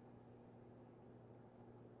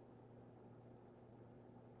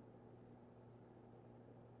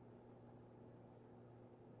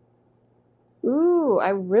 Ooh, I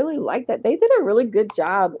really like that. They did a really good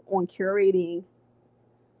job on curating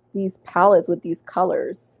these palettes with these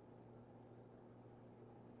colors.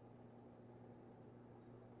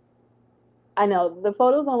 I know the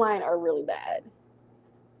photos online are really bad.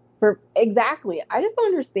 Exactly. I just don't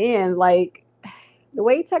understand like the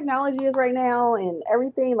way technology is right now and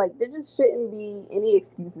everything, like there just shouldn't be any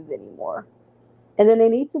excuses anymore. And then they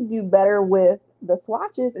need to do better with the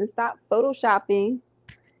swatches and stop photoshopping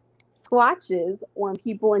swatches on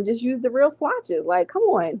people and just use the real swatches. Like, come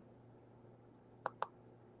on.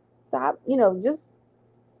 Stop, just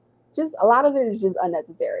a lot of it is just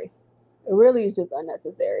unnecessary. It really is just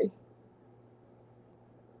unnecessary.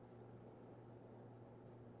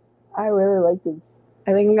 I really like this.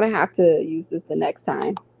 I think I'm gonna have to use this the next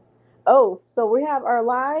time. Oh, so we have our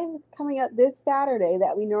live coming up this Saturday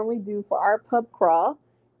that we normally do for our pub crawl.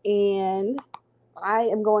 And I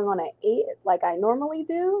am going on at 8 like I normally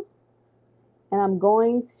do. And I'm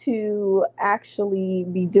going to actually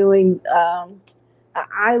be doing an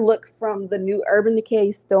eye look from the new Urban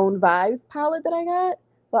Decay Stone Vibes palette that I got.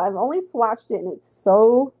 So I've only swatched it and it's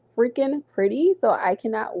so freaking pretty. So I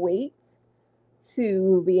cannot wait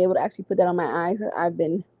to be able to actually put that on my eyes. I've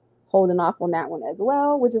been holding off on that one as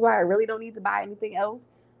well, which is why I really don't need to buy anything else.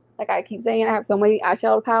 Like I keep saying, I have so many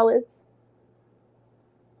eyeshadow palettes.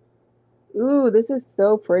 Ooh, this is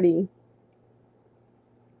so pretty.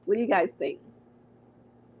 What do you guys think?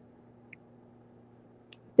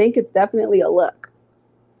 Think it's definitely a look.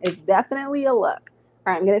 It's definitely a look.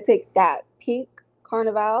 All right, I'm gonna take that pink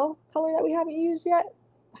Carnival color that we haven't used yet.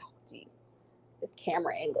 Oh, geez, this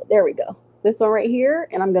camera angle. There we go. This one right here,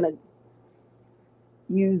 and I'm gonna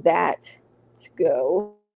use that to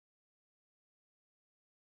go.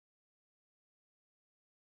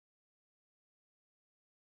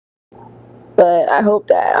 But I hope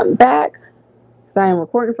that I'm back because I am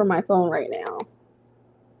recording from my phone right now.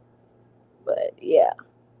 But yeah,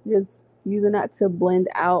 just using that to blend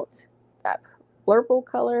out that purple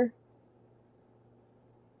color.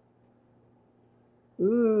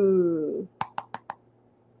 Ooh.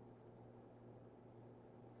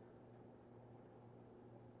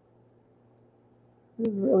 This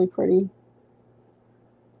is really pretty.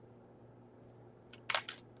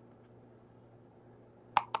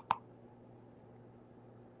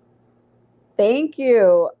 Thank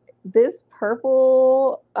you. This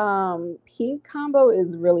purple pink combo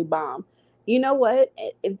is really bomb. You know what?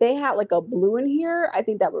 If they had like a blue in here, I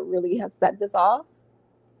think that would really have set this off.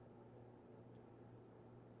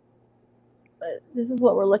 But this is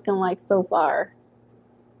what we're looking like so far.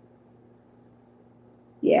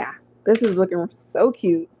 Yeah, this is looking so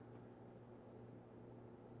cute.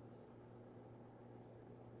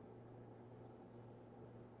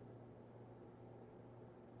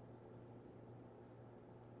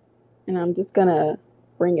 And I'm just gonna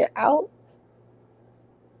bring it out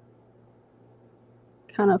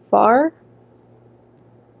kind of far.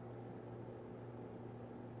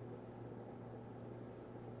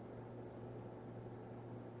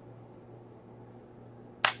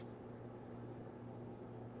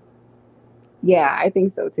 Yeah, I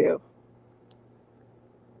think so too.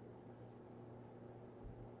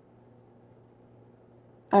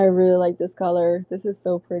 I really like this color. This is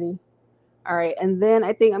so pretty. All right, and then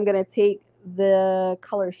I think I'm gonna take the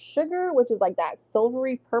color Sugar, which is like that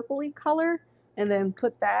silvery purpley color, and then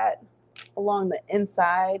put that along the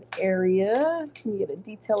inside area. Let me get a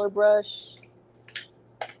detailer brush.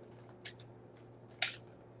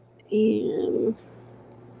 And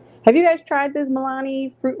have you guys tried this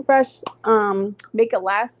Milani Fruit Fresh Make It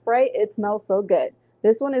Last spray? It smells so good.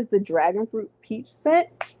 This one is the Dragon Fruit Peach scent.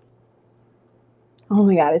 Oh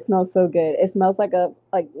my god, it smells so good. It smells like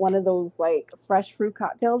one of those like fresh fruit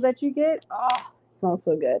cocktails that you get. Oh, it smells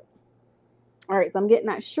so good. All right, so I'm getting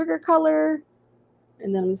that sugar color,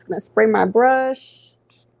 and then I'm just gonna spray my brush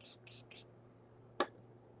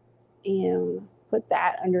and put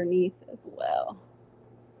that underneath as well.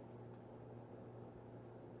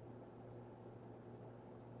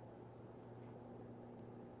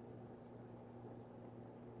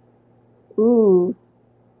 Ooh,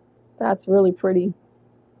 that's really pretty.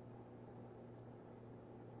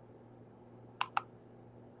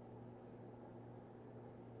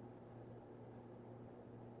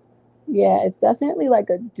 Yeah, it's definitely like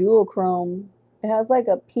a dual chrome. It has like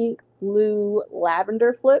a pink, blue,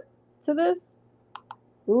 lavender flip to this.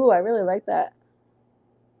 Ooh, I really like that.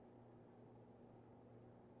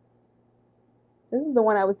 This is the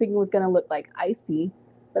one I was thinking was gonna look like icy,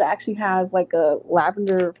 but it actually has like a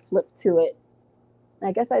lavender flip to it. And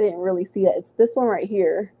I guess I didn't really see that. It's this one right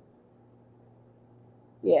here.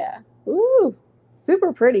 Yeah. Ooh,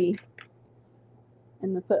 super pretty.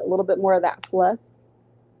 And then put a little bit more of that fluff.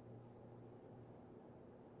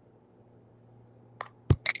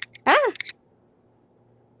 Ah!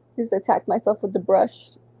 Just attacked myself with the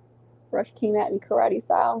brush. Brush came at me karate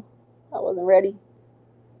style. I wasn't ready.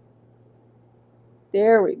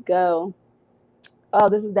 There we go. Oh,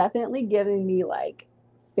 this is definitely giving me like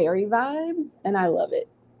fairy vibes, and I love it.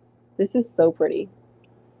 This is so pretty.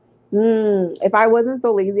 If I wasn't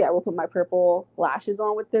so lazy, I would put my purple lashes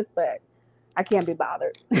on with this, but I can't be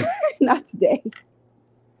bothered. Not today.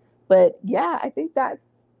 But yeah, I think that's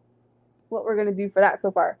what we're gonna do for that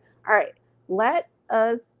so far. All right, let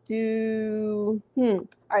us do. All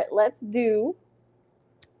right, let's do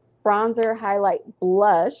bronzer, highlight,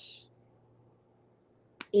 blush,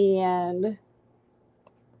 and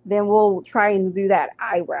then we'll try and do that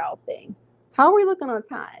eyebrow thing. How are we looking on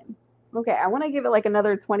time? Okay, I want to give it like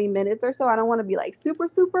another 20 minutes or so. I don't want to be like super,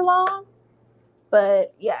 super long,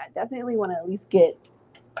 but yeah, definitely want to at least get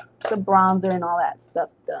the bronzer and all that stuff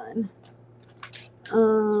done. What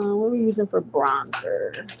are we using for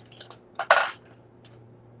bronzer?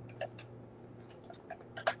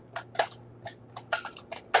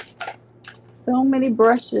 So many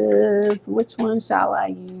brushes. Which one shall I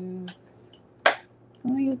use?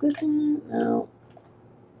 Can I use this one? No.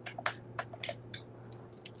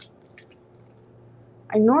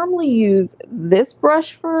 I normally use this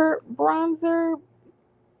brush for bronzer.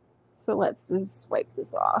 So let's just wipe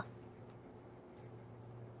this off.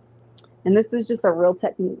 And this is just a Real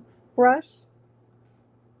Techniques brush.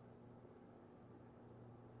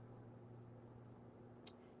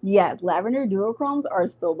 Yes, lavender duochromes are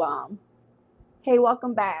so bomb. Hey,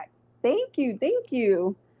 welcome back. Thank you, thank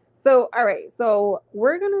you. So, all right, so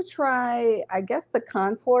we're gonna try, I guess, the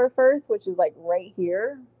contour first, which is like right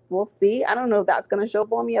here. We'll see. I don't know if that's gonna show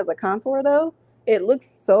up on me as a contour though. It looks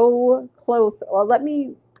so close. Well,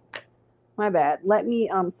 my bad. Let me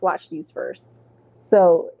swatch these first.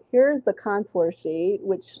 So here's the contour shade,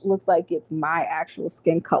 which looks like it's my actual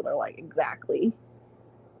skin color, like exactly.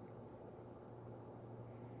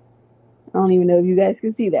 I don't even know if you guys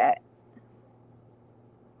can see that.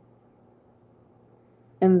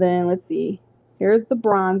 And then let's see. Here's the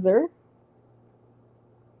bronzer.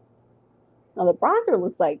 Now the bronzer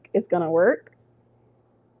looks like it's gonna work.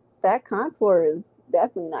 That contour is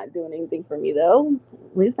definitely not doing anything for me though.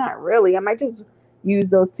 At least not really. I might just use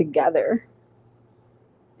those together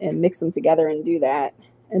and mix them together and do that.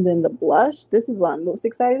 And then the blush, this is what I'm most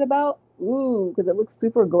excited about. Ooh, because it looks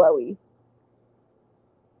super glowy.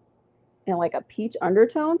 And like a peach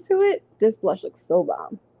undertone to it. This blush looks so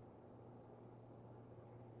bomb.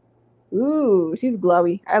 Ooh, she's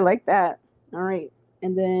glowy. I like that. All right.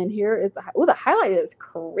 And then here is the highlight is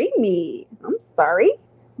creamy. I'm sorry.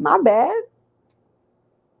 My bad.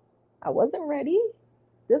 I wasn't ready.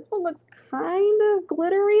 This one looks kind of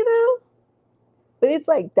glittery though. But it's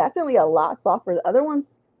like definitely a lot softer. The other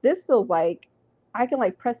ones, this feels like I can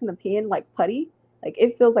like press in the pan like putty. Like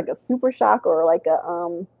it feels like a Super Shock or like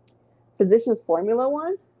a Physicians Formula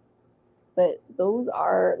one. But those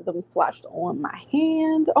are them swatched on my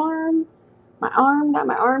arm, not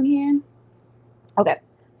my arm hand. Okay,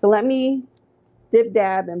 so let me dip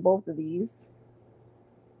dab in both of these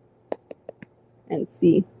and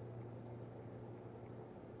see.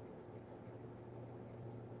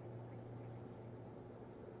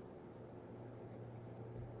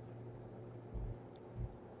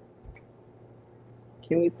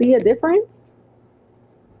 Can we see a difference?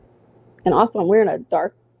 And also I'm wearing a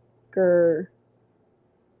darker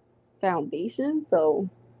foundation, so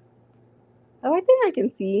I think I can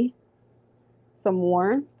see some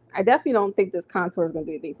more. I definitely don't think this contour is going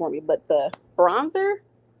to do anything for me, but the bronzer,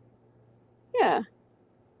 yeah.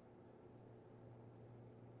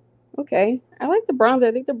 Okay, I like the bronzer.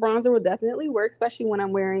 I think the bronzer will definitely work, especially when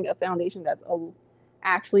I'm wearing a foundation that's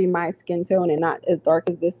actually my skin tone and not as dark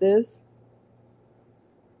as this is.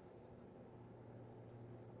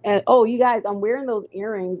 And oh, you guys, I'm wearing those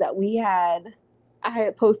earrings that I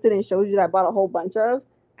had posted and showed you that I bought a whole bunch of.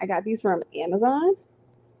 I got these from Amazon,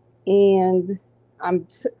 and I'm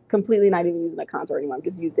completely not even using the contour anymore. I'm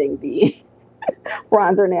just using the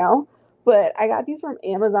bronzer now. But I got these from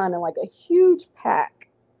Amazon in like a huge pack.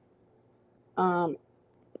 And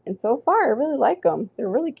so far, I really like them. They're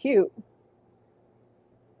really cute.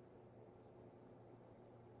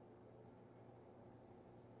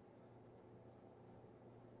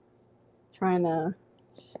 Trying to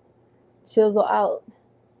chisel out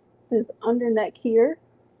this under neck here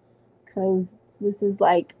because this is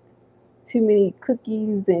like too many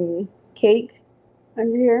cookies and cake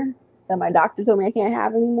under here that my doctor told me I can't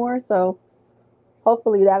have anymore. So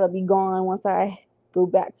hopefully that'll be gone once I go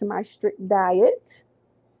back to my strict diet.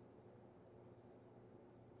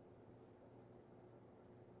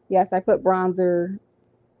 Yes, I put bronzer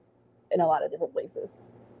in a lot of different places.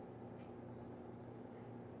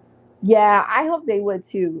 Yeah, I hope they would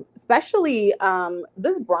too. Especially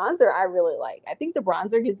this bronzer I really like. I think the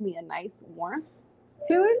bronzer gives me a nice warmth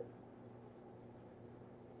to it.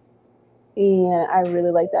 And I really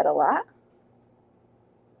like that a lot.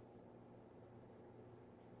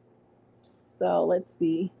 So let's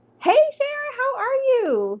see. Hey Sharon, how are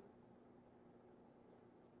you?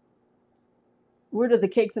 Where are the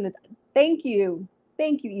cakes in it? Thank you.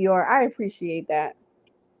 Thank you, Eeyore. I appreciate that.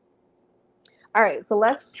 All right, so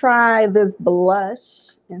let's try this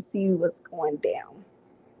blush and see what's going down.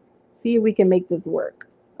 See if we can make this work.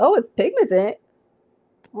 Oh, it's pigmented.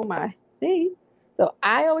 Oh my thing. So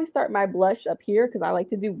I always start my blush up here because I like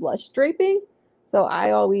to do blush draping. So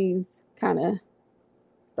I always kind of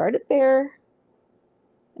start it there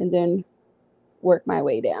and then work my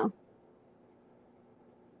way down.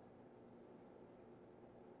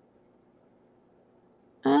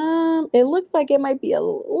 It looks like it might be a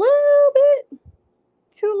little bit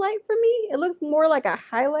too light for me. It looks more like a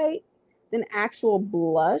highlight than actual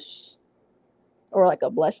blush or like a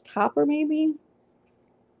blush topper maybe.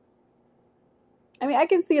 I mean, I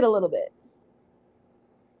can see it a little bit.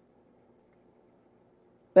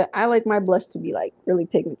 But I like my blush to be like really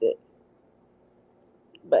pigmented.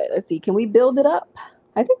 But let's see, can we build it up?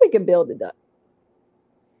 I think we can build it up.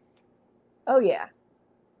 Oh yeah,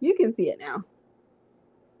 you can see it now.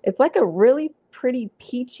 It's like a really pretty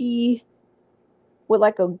peachy with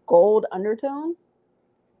like a gold undertone.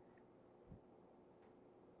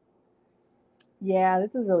 Yeah,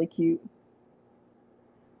 this is really cute.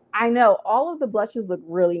 I know all of the blushes look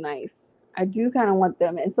really nice. I do kind of want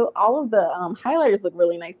them. And so all of the highlighters look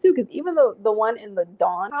really nice too, because even though the one in the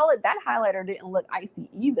Dawn palette, that highlighter didn't look icy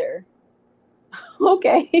either.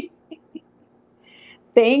 Okay.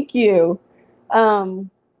 Thank you. Um,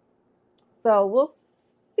 so we'll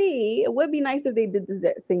see. It would be nice if they did this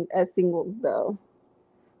as singles though.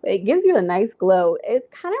 It gives you a nice glow. It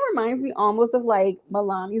kind of reminds me almost of like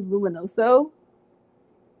Milani's Luminoso.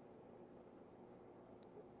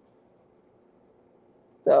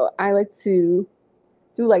 So I like to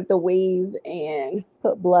do like the wave and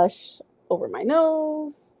put blush over my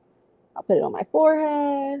nose. I'll put it on my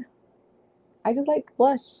forehead. I just like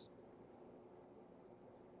blush.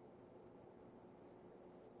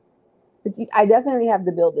 But I definitely have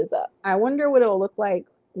to build this up. I wonder what it'll look like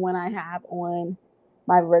when I have on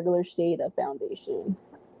my regular shade of foundation.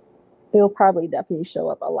 It'll probably definitely show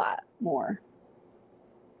up a lot more.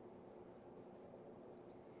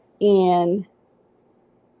 And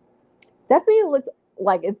definitely looks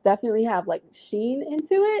like it's definitely have like sheen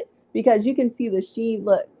into it because you can see the sheen.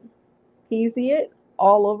 Look, can you see it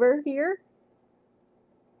all over here?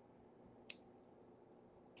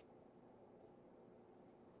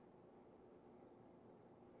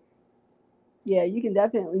 Yeah, you can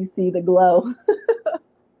definitely see the glow.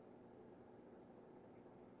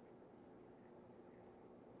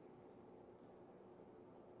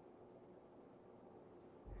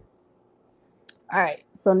 All right,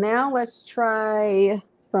 so now let's try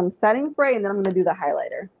some setting spray and then I'm gonna do the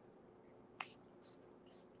highlighter.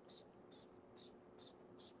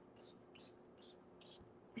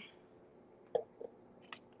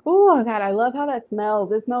 Oh God, I love how that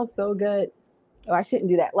smells. It smells so good. Oh, I shouldn't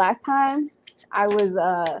do that. Last time I was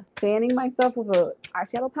fanning myself with a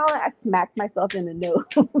eyeshadow palette, I smacked myself in the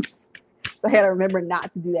nose. So I had to remember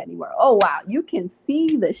not to do that anymore. Oh wow, you can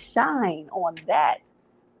see the shine on that.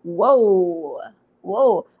 Whoa.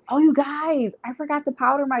 Whoa. Oh, you guys, I forgot to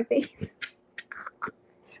powder my face.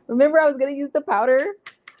 Remember I was gonna use the powder?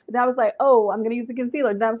 And I was like, oh, I'm gonna use the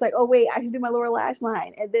concealer. And I was like, oh wait, I should do my lower lash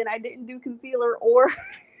line. And then I didn't do concealer or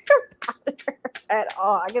powder at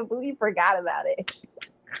all. I completely forgot about it.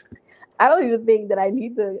 I don't even think that I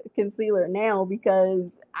need the concealer now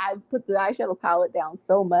because I put the eyeshadow palette down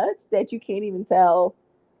so much that you can't even tell.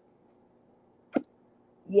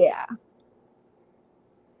 Yeah.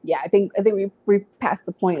 Yeah, I think we passed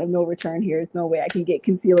the point of no return here. There's no way I can get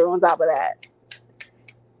concealer on top of that.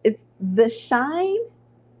 It's the shine.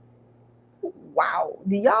 Wow.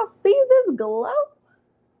 Do y'all see this glow?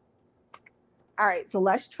 All right, so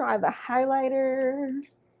let's try the highlighter.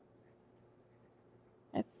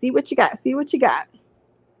 Let's see what you got. See what you got.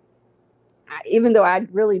 Even though I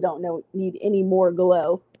really don't need any more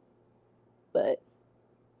glow, but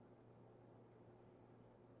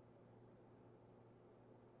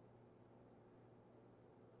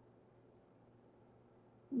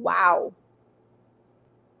wow.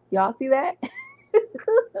 Y'all see that?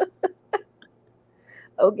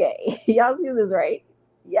 Okay. Y'all see this, right?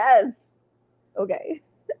 Yes. Okay.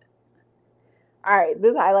 All right.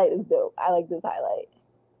 This highlight is dope. I like this highlight.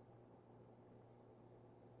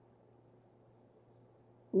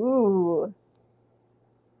 Ooh.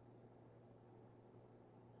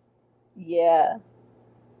 Yeah.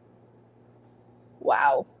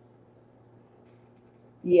 Wow.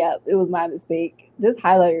 Yeah, it was my mistake. This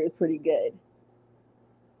highlighter is pretty good.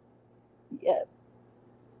 Yeah.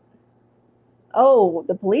 Oh,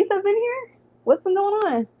 the police have been here? What's been going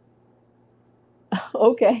on?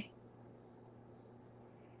 Okay.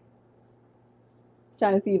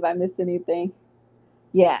 Trying to see if I missed anything.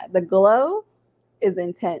 Yeah, the glow is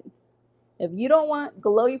intense. If you don't want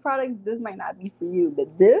glowy products, this might not be for you.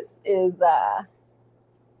 But this is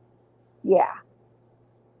yeah.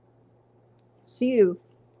 She is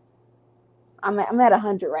I'm at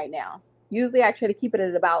 100 right now. Usually I try to keep it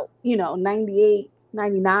at about, 98,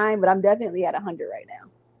 99, but I'm definitely at 100 right now.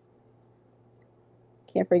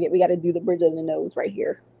 Can't forget we got to do the bridge of the nose right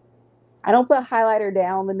here. I don't put highlighter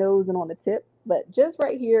down the nose and on the tip, but just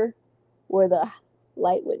right here where the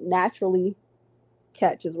light would naturally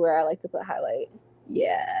catch is where I like to put highlight.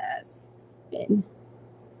 Yes. And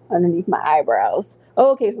underneath my eyebrows.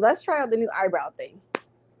 Okay, so let's try out the new eyebrow thing.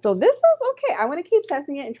 So this is okay. I want to keep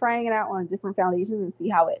testing it and trying it out on different foundations and see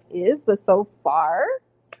how it is. But so far,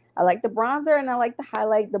 I like the bronzer and I like the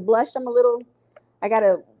highlight. The blush, I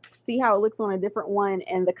gotta see how it looks on a different one,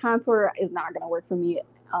 and the contour is not gonna work for me.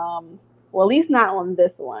 Well, at least not on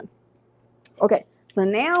this one. Okay, so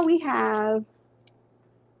now we have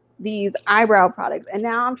these eyebrow products, and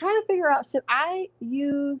now I'm trying to figure out, I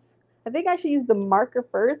think I should use the marker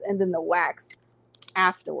first and then the wax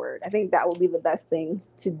afterward. I think that would be the best thing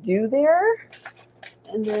to do there.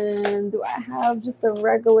 And then do I have just a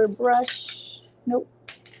regular brush? Nope.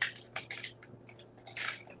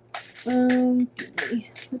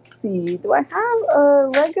 Let's see. Do I have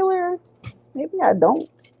a regular? Maybe I don't.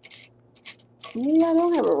 Maybe I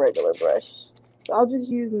don't have a regular brush. So I'll just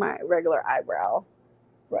use my regular eyebrow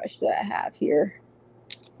brush that I have here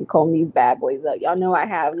and comb these bad boys up. Y'all know I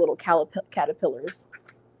have little caterpillars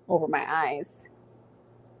over my eyes.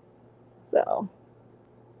 So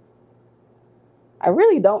I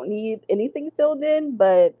really don't need anything filled in,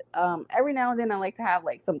 but every now and then I like to have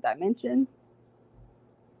like some dimension.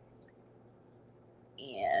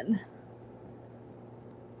 And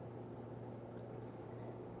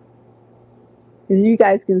as you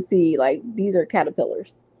guys can see, like these are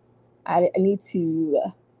caterpillars. I need to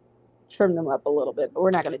trim them up a little bit, but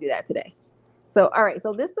we're not going to do that today. So, all right,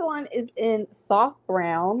 so this one is in soft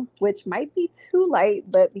brown, which might be too light,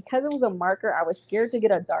 but because it was a marker, I was scared to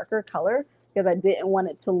get a darker color because I didn't want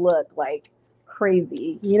it to look like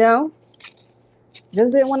crazy, you know?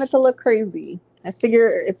 Just didn't want it to look crazy. I figure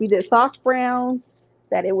if we did soft brown,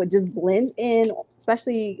 that it would just blend in,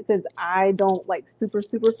 especially since I don't like super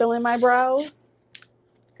fill in my brows.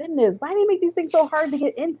 Goodness, why do they make these things so hard to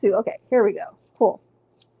get into? Okay, here we go. Cool.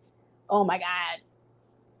 Oh my God.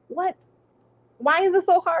 What? Why is this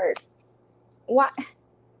so hard? Why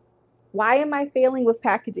am I failing with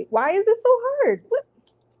packaging? Why is this so hard? What?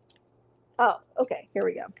 Oh, okay, here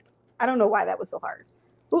we go. I don't know why that was so hard.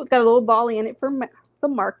 Ooh, it's got a little volley in it for the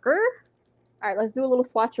marker. All right, let's do a little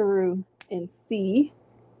swatcheroo and see.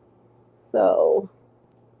 So,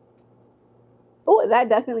 oh, that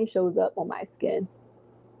definitely shows up on my skin.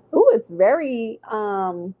 Oh, it's very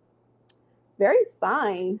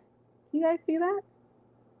fine. Can you guys see that?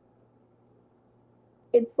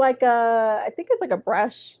 It's like I think it's like a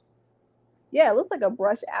brush. Yeah, it looks like a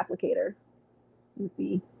brush applicator. Let me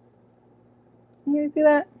see. Can you see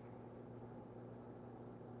that?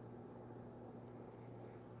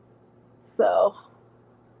 So,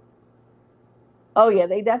 oh yeah,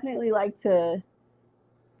 they definitely like to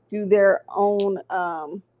do their own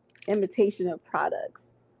imitation of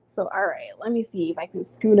products. So, all right, let me see if I can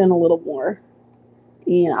scoot in a little more.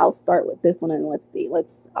 And I'll start with this one and let's see.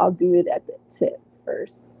 I'll do it at the tip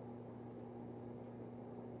first.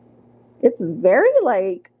 It's very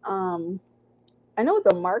like, I know it's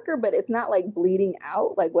a marker, but it's not like bleeding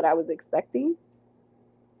out like what I was expecting.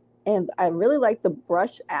 And I really like the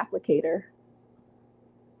brush applicator.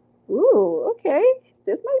 Ooh, okay.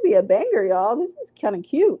 This might be a banger, y'all. This is kind of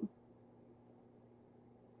cute.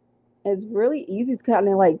 It's really easy to kind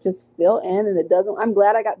of like just fill in, and it doesn't. I'm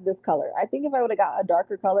glad I got this color. I think if I would have got a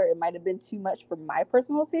darker color, it might have been too much for my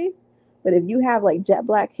personal taste. But if you have like jet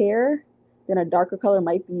black hair, then a darker color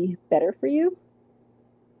might be better for you.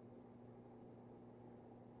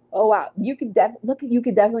 Oh wow, you could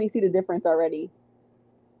definitely see the difference already.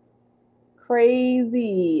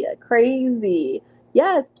 Crazy, crazy.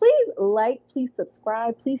 Yes, please like, please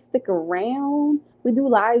subscribe, please stick around. We do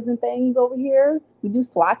lives and things over here. We do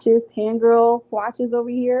swatches, tan girl swatches over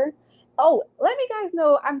here. Oh, let me guys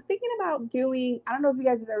know, I'm thinking about doing, I don't know if you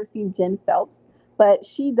guys have ever seen Jen Phelps, but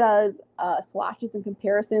she does swatches and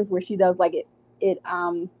comparisons where she does like it at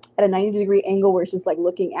a 90-degree angle where it's just like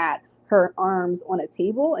looking at her arms on a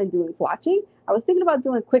table and doing swatching. I was thinking about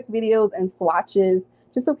doing quick videos and swatches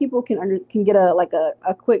just so people can get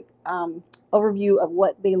a quick overview of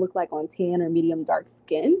what they look like on tan or medium dark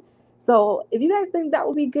skin. So if you guys think that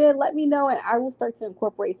would be good, let me know and I will start to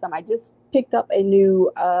incorporate some. I just picked up a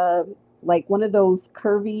new like one of those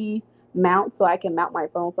curvy mounts so I can mount my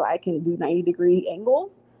phone so I can do 90-degree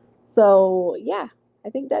angles. So yeah, I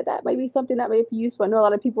think that might be something that might be useful. I know a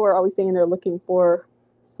lot of people are always saying they're looking for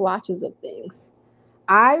swatches of things.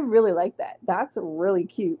 I really like that. That's really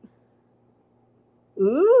cute.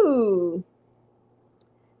 Ooh,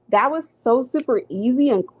 that was so super easy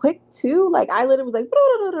and quick too. Like I literally was like,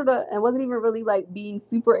 and wasn't even really like being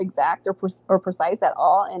super exact or precise at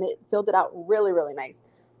all, and it filled it out really nice.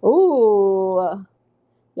 Ooh,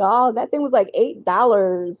 y'all, that thing was like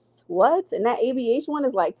 $8. What? And that ABH one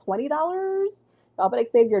is like $20. Y'all better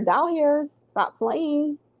save your doll hairs. Stop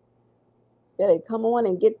playing. Better come on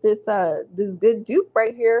and get this this good dupe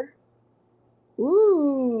right here.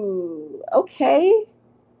 Ooh, okay.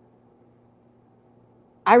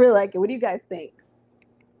 I really like it. What do you guys think?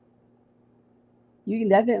 You can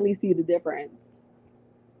definitely see the difference.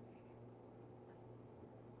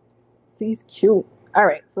 She's cute. All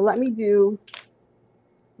right, so let me do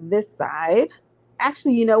this side.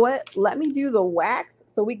 Actually, you know what? Let me do the wax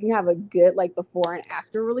so we can have a good like before and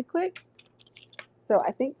after really quick. So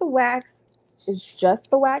I think the wax is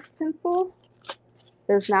just the wax pencil.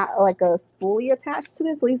 There's not like a spoolie attached to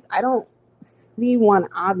this. At least I don't see one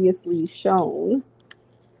obviously shown.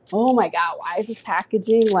 Oh my God, why is this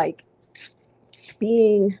packaging like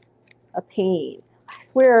being a pain? I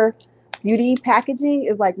swear, beauty packaging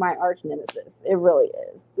is like my arch nemesis. It really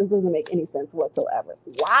is. This doesn't make any sense whatsoever.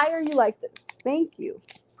 Why are you like this? Thank you.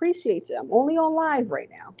 Appreciate you. I'm only on live right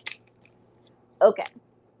now. Okay.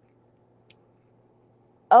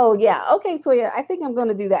 Oh, yeah. Okay, Toya. I think I'm going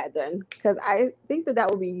to do that then because I think that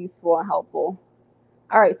that would be useful and helpful.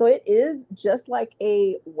 All right. So it is just like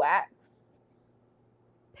a wax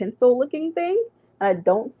pencil looking thing. I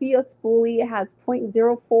don't see a spoolie. It has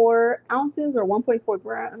 0.04 ounces or 1.4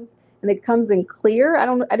 grams, and it comes in clear.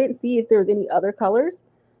 I didn't see if there's any other colors.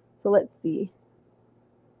 So let's see.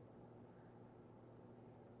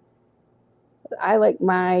 I like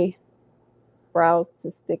my brows to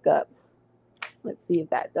stick up. Let's see if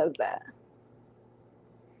that does that.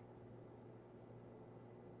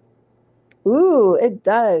 Ooh, it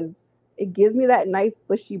does. It gives me that nice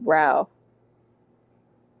bushy brow.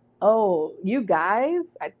 Oh, you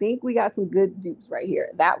guys, I think we got some good dupes right here.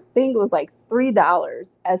 That thing was like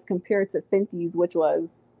 $3 as compared to Fenty's, which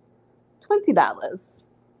was $20.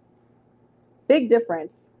 Big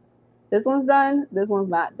difference. This one's done. This one's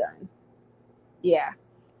not done. Yeah.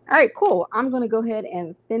 All right, cool. I'm going to go ahead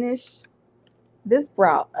and finish this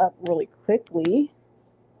brow up really quickly.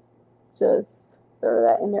 Just throw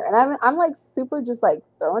that in there. And I'm like super just like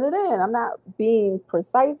throwing it in. I'm not being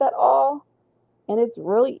precise at all. And it's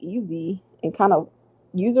really easy and kind of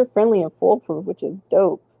user friendly and foolproof, which is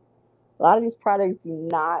dope. A lot of these products do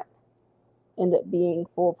not end up being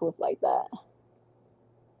foolproof like that.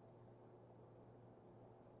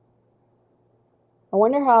 I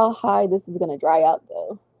wonder how high this is going to dry out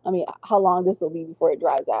though. I mean, how long this will be before it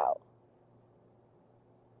dries out.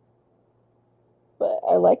 But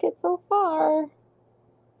I like it so far.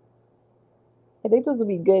 I think this will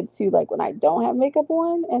be good too, like when I don't have makeup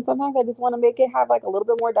on. And sometimes I just want to make it have like a little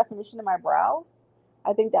bit more definition in my brows.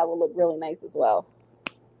 I think that will look really nice as well.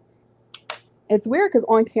 It's weird because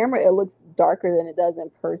on camera it looks darker than it does in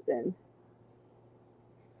person.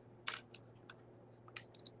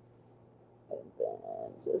 And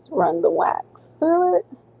then just run the wax through it.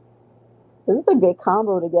 This is a good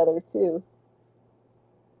combo together too.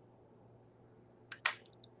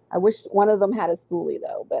 I wish one of them had a spoolie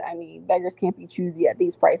though, but I mean, beggars can't be choosy at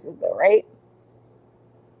these prices though, right?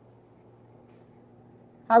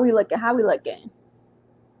 How we looking? How we looking?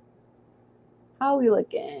 How we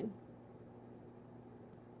looking?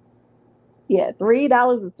 Yeah,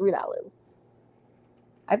 $3 is $3.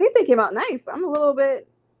 I think they came out nice. I'm a little bit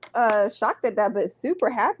shocked at that, but super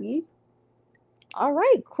happy. All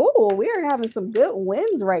right, cool. We are having some good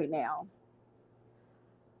wins right now.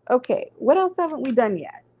 Okay, what else haven't we done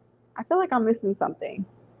yet? I feel like I'm missing something.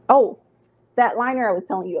 Oh, that liner I was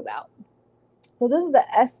telling you about. So this is the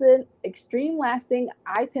Essence Extreme Lasting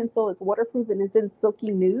Eye Pencil. It's waterproof and it's in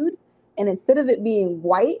Silky Nude. And instead of it being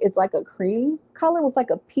white, it's like a cream color with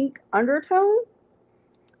like a pink undertone.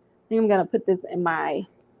 I think I'm going to put this in my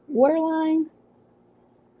waterline.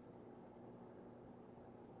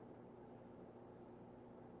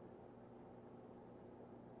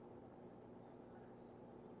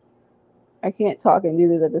 I can't talk and do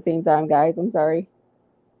this at the same time, guys. I'm sorry.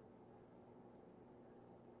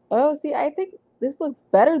 Oh, see, I think this looks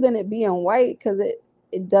better than it being white because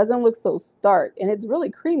it doesn't look so stark and it's really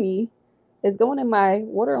creamy. It's going in my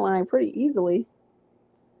waterline pretty easily.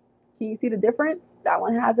 Can you see the difference? That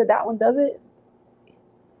one has it, that one does it.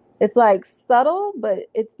 It's like subtle, but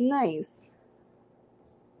it's nice.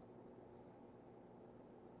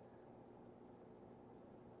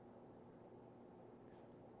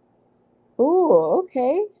 Ooh,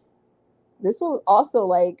 okay. This one also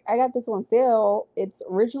like I got this on sale. It's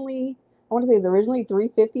originally I want to say it's originally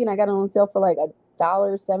 350 and I got it on sale for like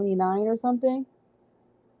 $1.79 or something.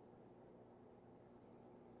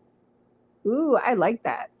 Ooh, I like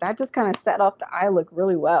that. That just kind of set off the eye look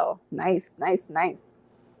really well. Nice, nice, nice.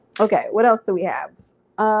 Okay, what else do we have?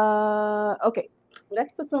 Okay,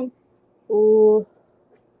 let's put some. Ooh.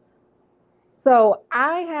 So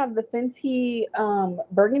I have the Fenty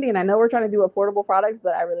Burgundy, and I know we're trying to do affordable products,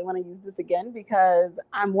 but I really want to use this again because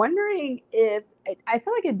I'm wondering if I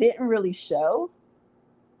feel like it didn't really show.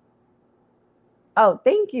 Oh,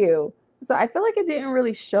 thank you. So I feel like it didn't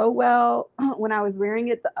really show well when I was wearing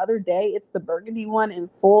it the other day. It's the burgundy one in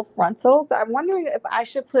full frontal. So I'm wondering if I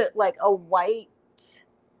should put like a white,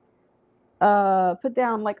 put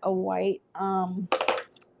down like a white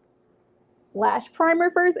lash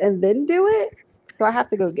primer first and then do it. So I have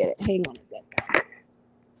to go get it. Hang on a second.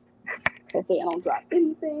 Hopefully I don't drop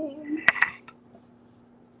anything.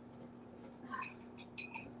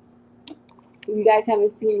 If you guys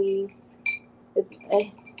haven't seen these, it's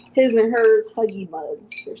his and hers Huggy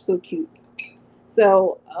mugs. They're so cute.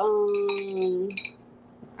 So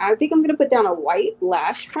I think I'm gonna put down a white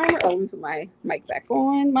lash primer. Oh, let me put my mic back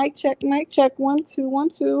on. Mic check, mic check. 1 2 1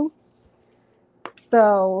 2.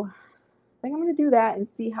 So I think I'm gonna do that and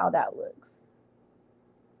see how that looks.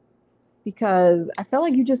 Because I felt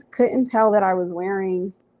like you just couldn't tell that I was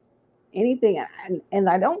wearing anything, and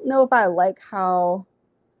I don't know if I like how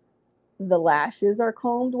the lashes are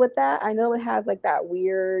combed with that. I know it has like that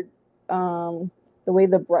weird the way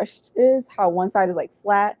the brush is, how one side is like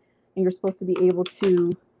flat and you're supposed to be able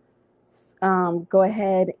to go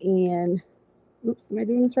ahead and oops, am I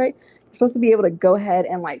doing this right? You're supposed to be able to go ahead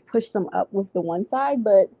and like push them up with the one side,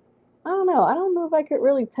 but I don't know. I don't know if I could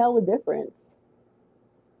really tell the difference.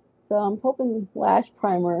 So I'm hoping lash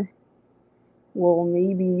primer will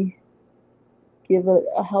maybe give it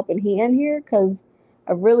a helping hand here, because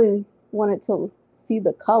I really wanted to see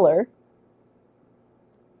the color.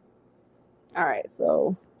 All right,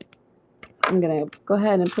 so I'm gonna go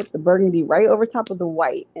ahead and put the burgundy right over top of the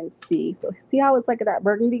white and see. So see how it's like that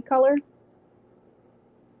burgundy color?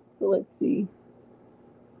 So let's see.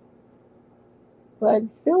 But I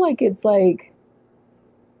just feel like it's like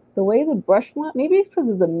the way the brush one, maybe it's because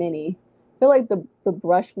it's a mini. I feel like the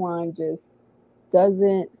brush one just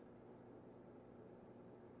doesn't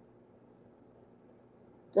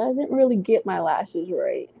really get my lashes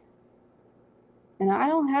right. And I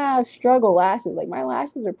don't have struggle lashes. Like my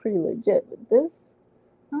lashes are pretty legit, but this,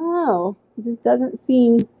 I don't know, it just doesn't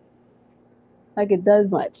seem like it does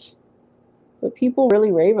much. But people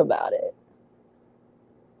really rave about it.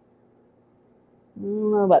 I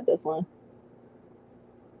don't know about this one.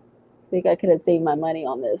 I think I could have saved my money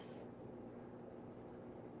on this.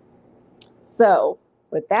 So,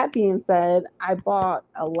 with that being said, I bought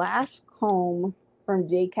a lash comb from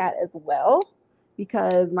JCat as well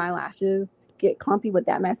because my lashes get clumpy with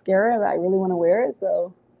that mascara, but I really want to wear it.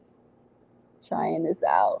 So, trying this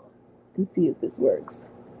out and see if this works.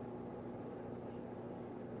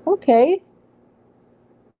 Okay,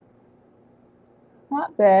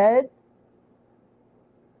 not bad.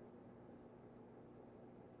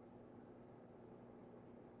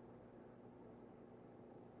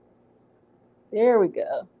 There we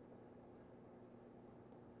go.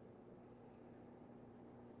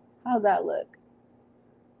 How's that look?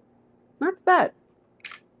 Not too bad.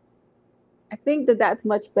 I think that that's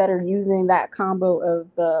much better using that combo of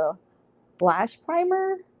the lash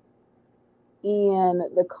primer and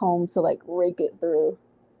the comb to like rake it through.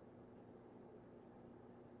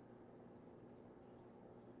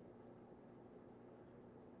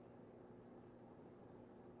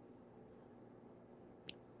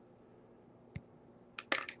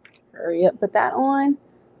 Hurry up, put that on,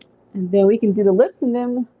 and then we can do the lips, and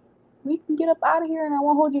then we can get up out of here, and I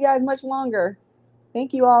won't hold you guys much longer.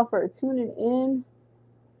 Thank you all for tuning in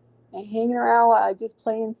and hanging around while I just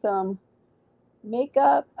playing some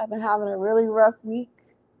makeup. I've been having a really rough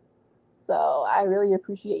week, so I really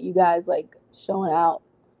appreciate you guys like showing out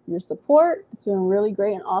your support. It's been really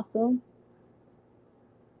great and awesome.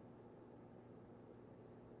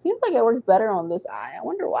 Seems like it works better on this eye. I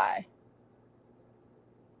wonder why.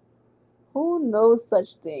 Who knows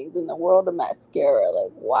such things in the world of mascara?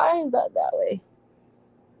 Like, why is that way?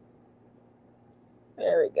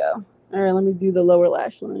 There we go. All right, let me do the lower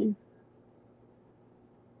lash line.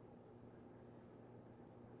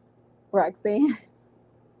 Roxanne.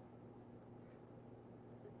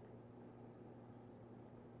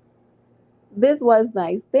 This was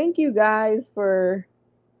nice. Thank you guys for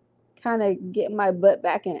kind of getting my butt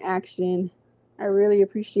back in action. I really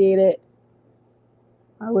appreciate it.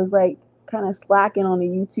 I was like kind of slacking on the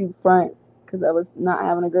YouTube front because I was not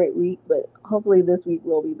having a great week, but hopefully this week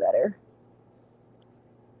will be better.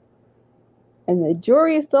 And the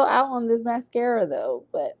jury is still out on this mascara though,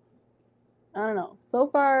 but I don't know. So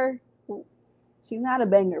far, she's not a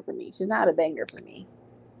banger for me. She's not a banger for me.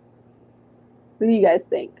 What do you guys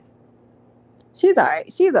think? She's all right.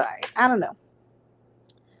 She's all right. I don't know.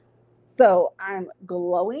 So I'm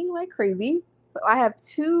glowing like crazy. But I have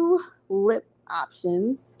two lip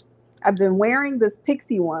options. I've been wearing this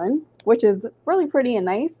Pixie one, which is really pretty and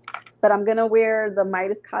nice, but I'm going to wear the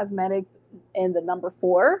Midas Cosmetics and the number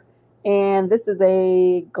 4. And this is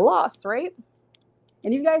a gloss, right?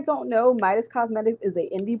 And if you guys don't know, Midas Cosmetics is an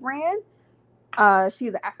indie brand.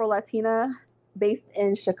 She's Afro-Latina based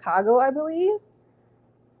in Chicago, I believe.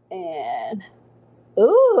 And,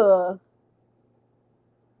 ooh.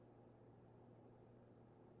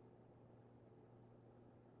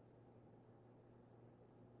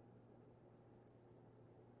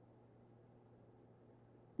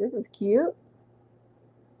 This is cute.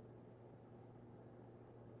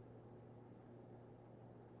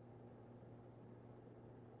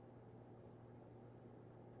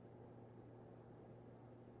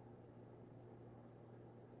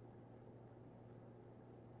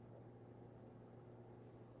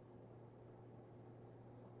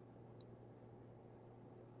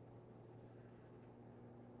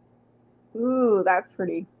 Ooh, that's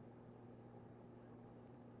pretty.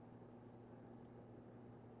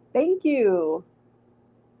 Thank you.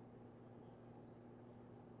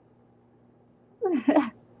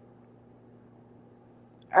 All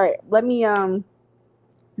right, let me do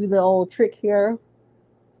the old trick here.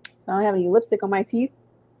 So I don't have any lipstick on my teeth.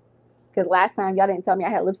 Because last time y'all didn't tell me I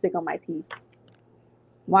had lipstick on my teeth.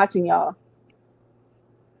 Watching y'all.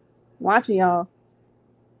 Watching y'all.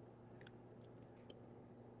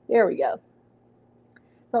 There we go.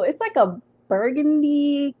 So it's like a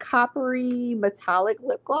burgundy, coppery, metallic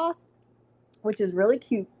lip gloss, which is really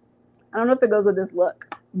cute. I don't know if it goes with this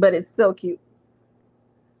look, but it's still cute.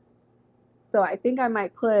 So I think I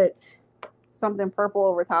might put something purple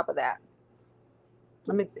over top of that.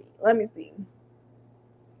 Let me see. Let me see.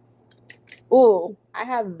 Oh, I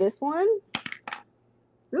have this one.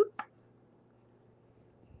 Oops.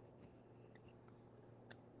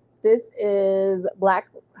 This is Black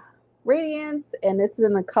Radiance, and it's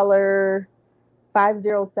in the color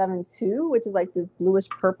 5072, which is like this bluish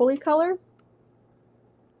purpley color.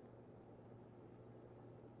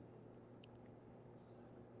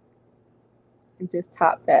 And just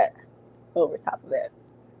top that over top of it.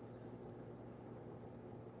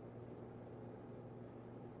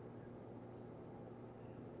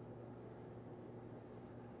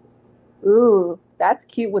 Ooh, that's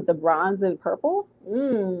cute with the bronze and purple.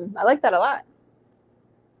 I like that a lot.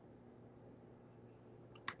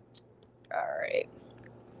 All right.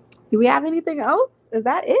 Do we have anything else? Is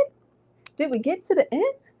that it? Did we get to the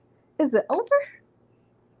end? Is it over?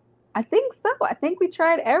 I think so. I think we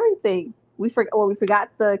tried everything. We forgot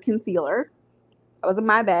the concealer. That wasn't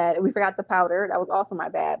my bad. And we forgot the powder. That was also my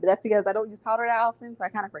bad. But that's because I don't use powder that often, so I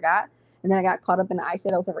kind of forgot. And then I got caught up in the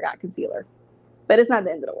eyeshadow, so I forgot concealer. But it's not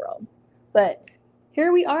the end of the world. But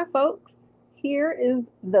here we are, folks. Here is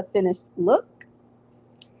the finished look.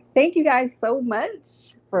 Thank you guys so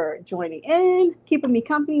much for joining in, keeping me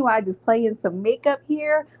company while I just play in some makeup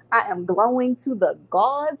here. I am glowing to the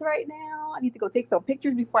gods right now. I need to go take some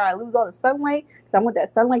pictures before I lose all the sunlight because I want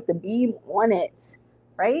that sunlight to beam on it,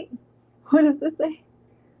 right? What does this say?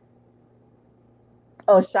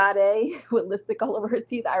 Oh, Sade with lipstick all over her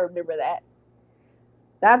teeth. I remember that.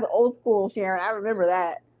 That's old school, Sharon. I remember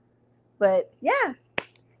that. But yeah,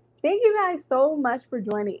 thank you guys so much for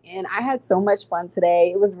joining in. I had so much fun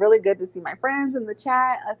today. It was really good to see my friends in the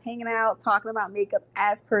chat, us hanging out, talking about makeup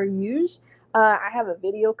as per usual. I have a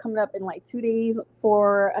video coming up in like 2 days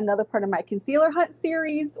for another part of my concealer hunt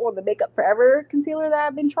series, or the Makeup Forever concealer that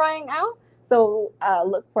I've been trying out. So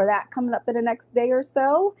look for that coming up in the next day or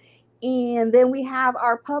so. And then we have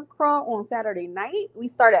our pub crawl on Saturday night. We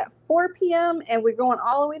start at 4 p.m. and we're going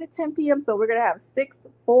all the way to 10 p.m. So we're going to have 6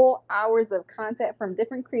 full hours of content from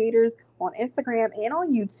different creators on Instagram and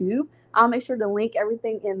on YouTube. I'll make sure to link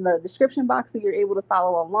everything in the description box so you're able to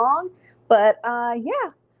follow along. But yeah,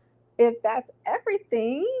 if that's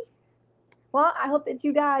everything, well, I hope that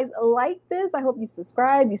you guys like this. I hope you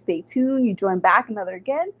subscribe, you stay tuned, you join back another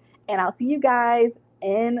again. And I'll see you guys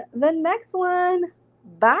in the next one.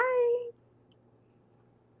 Bye.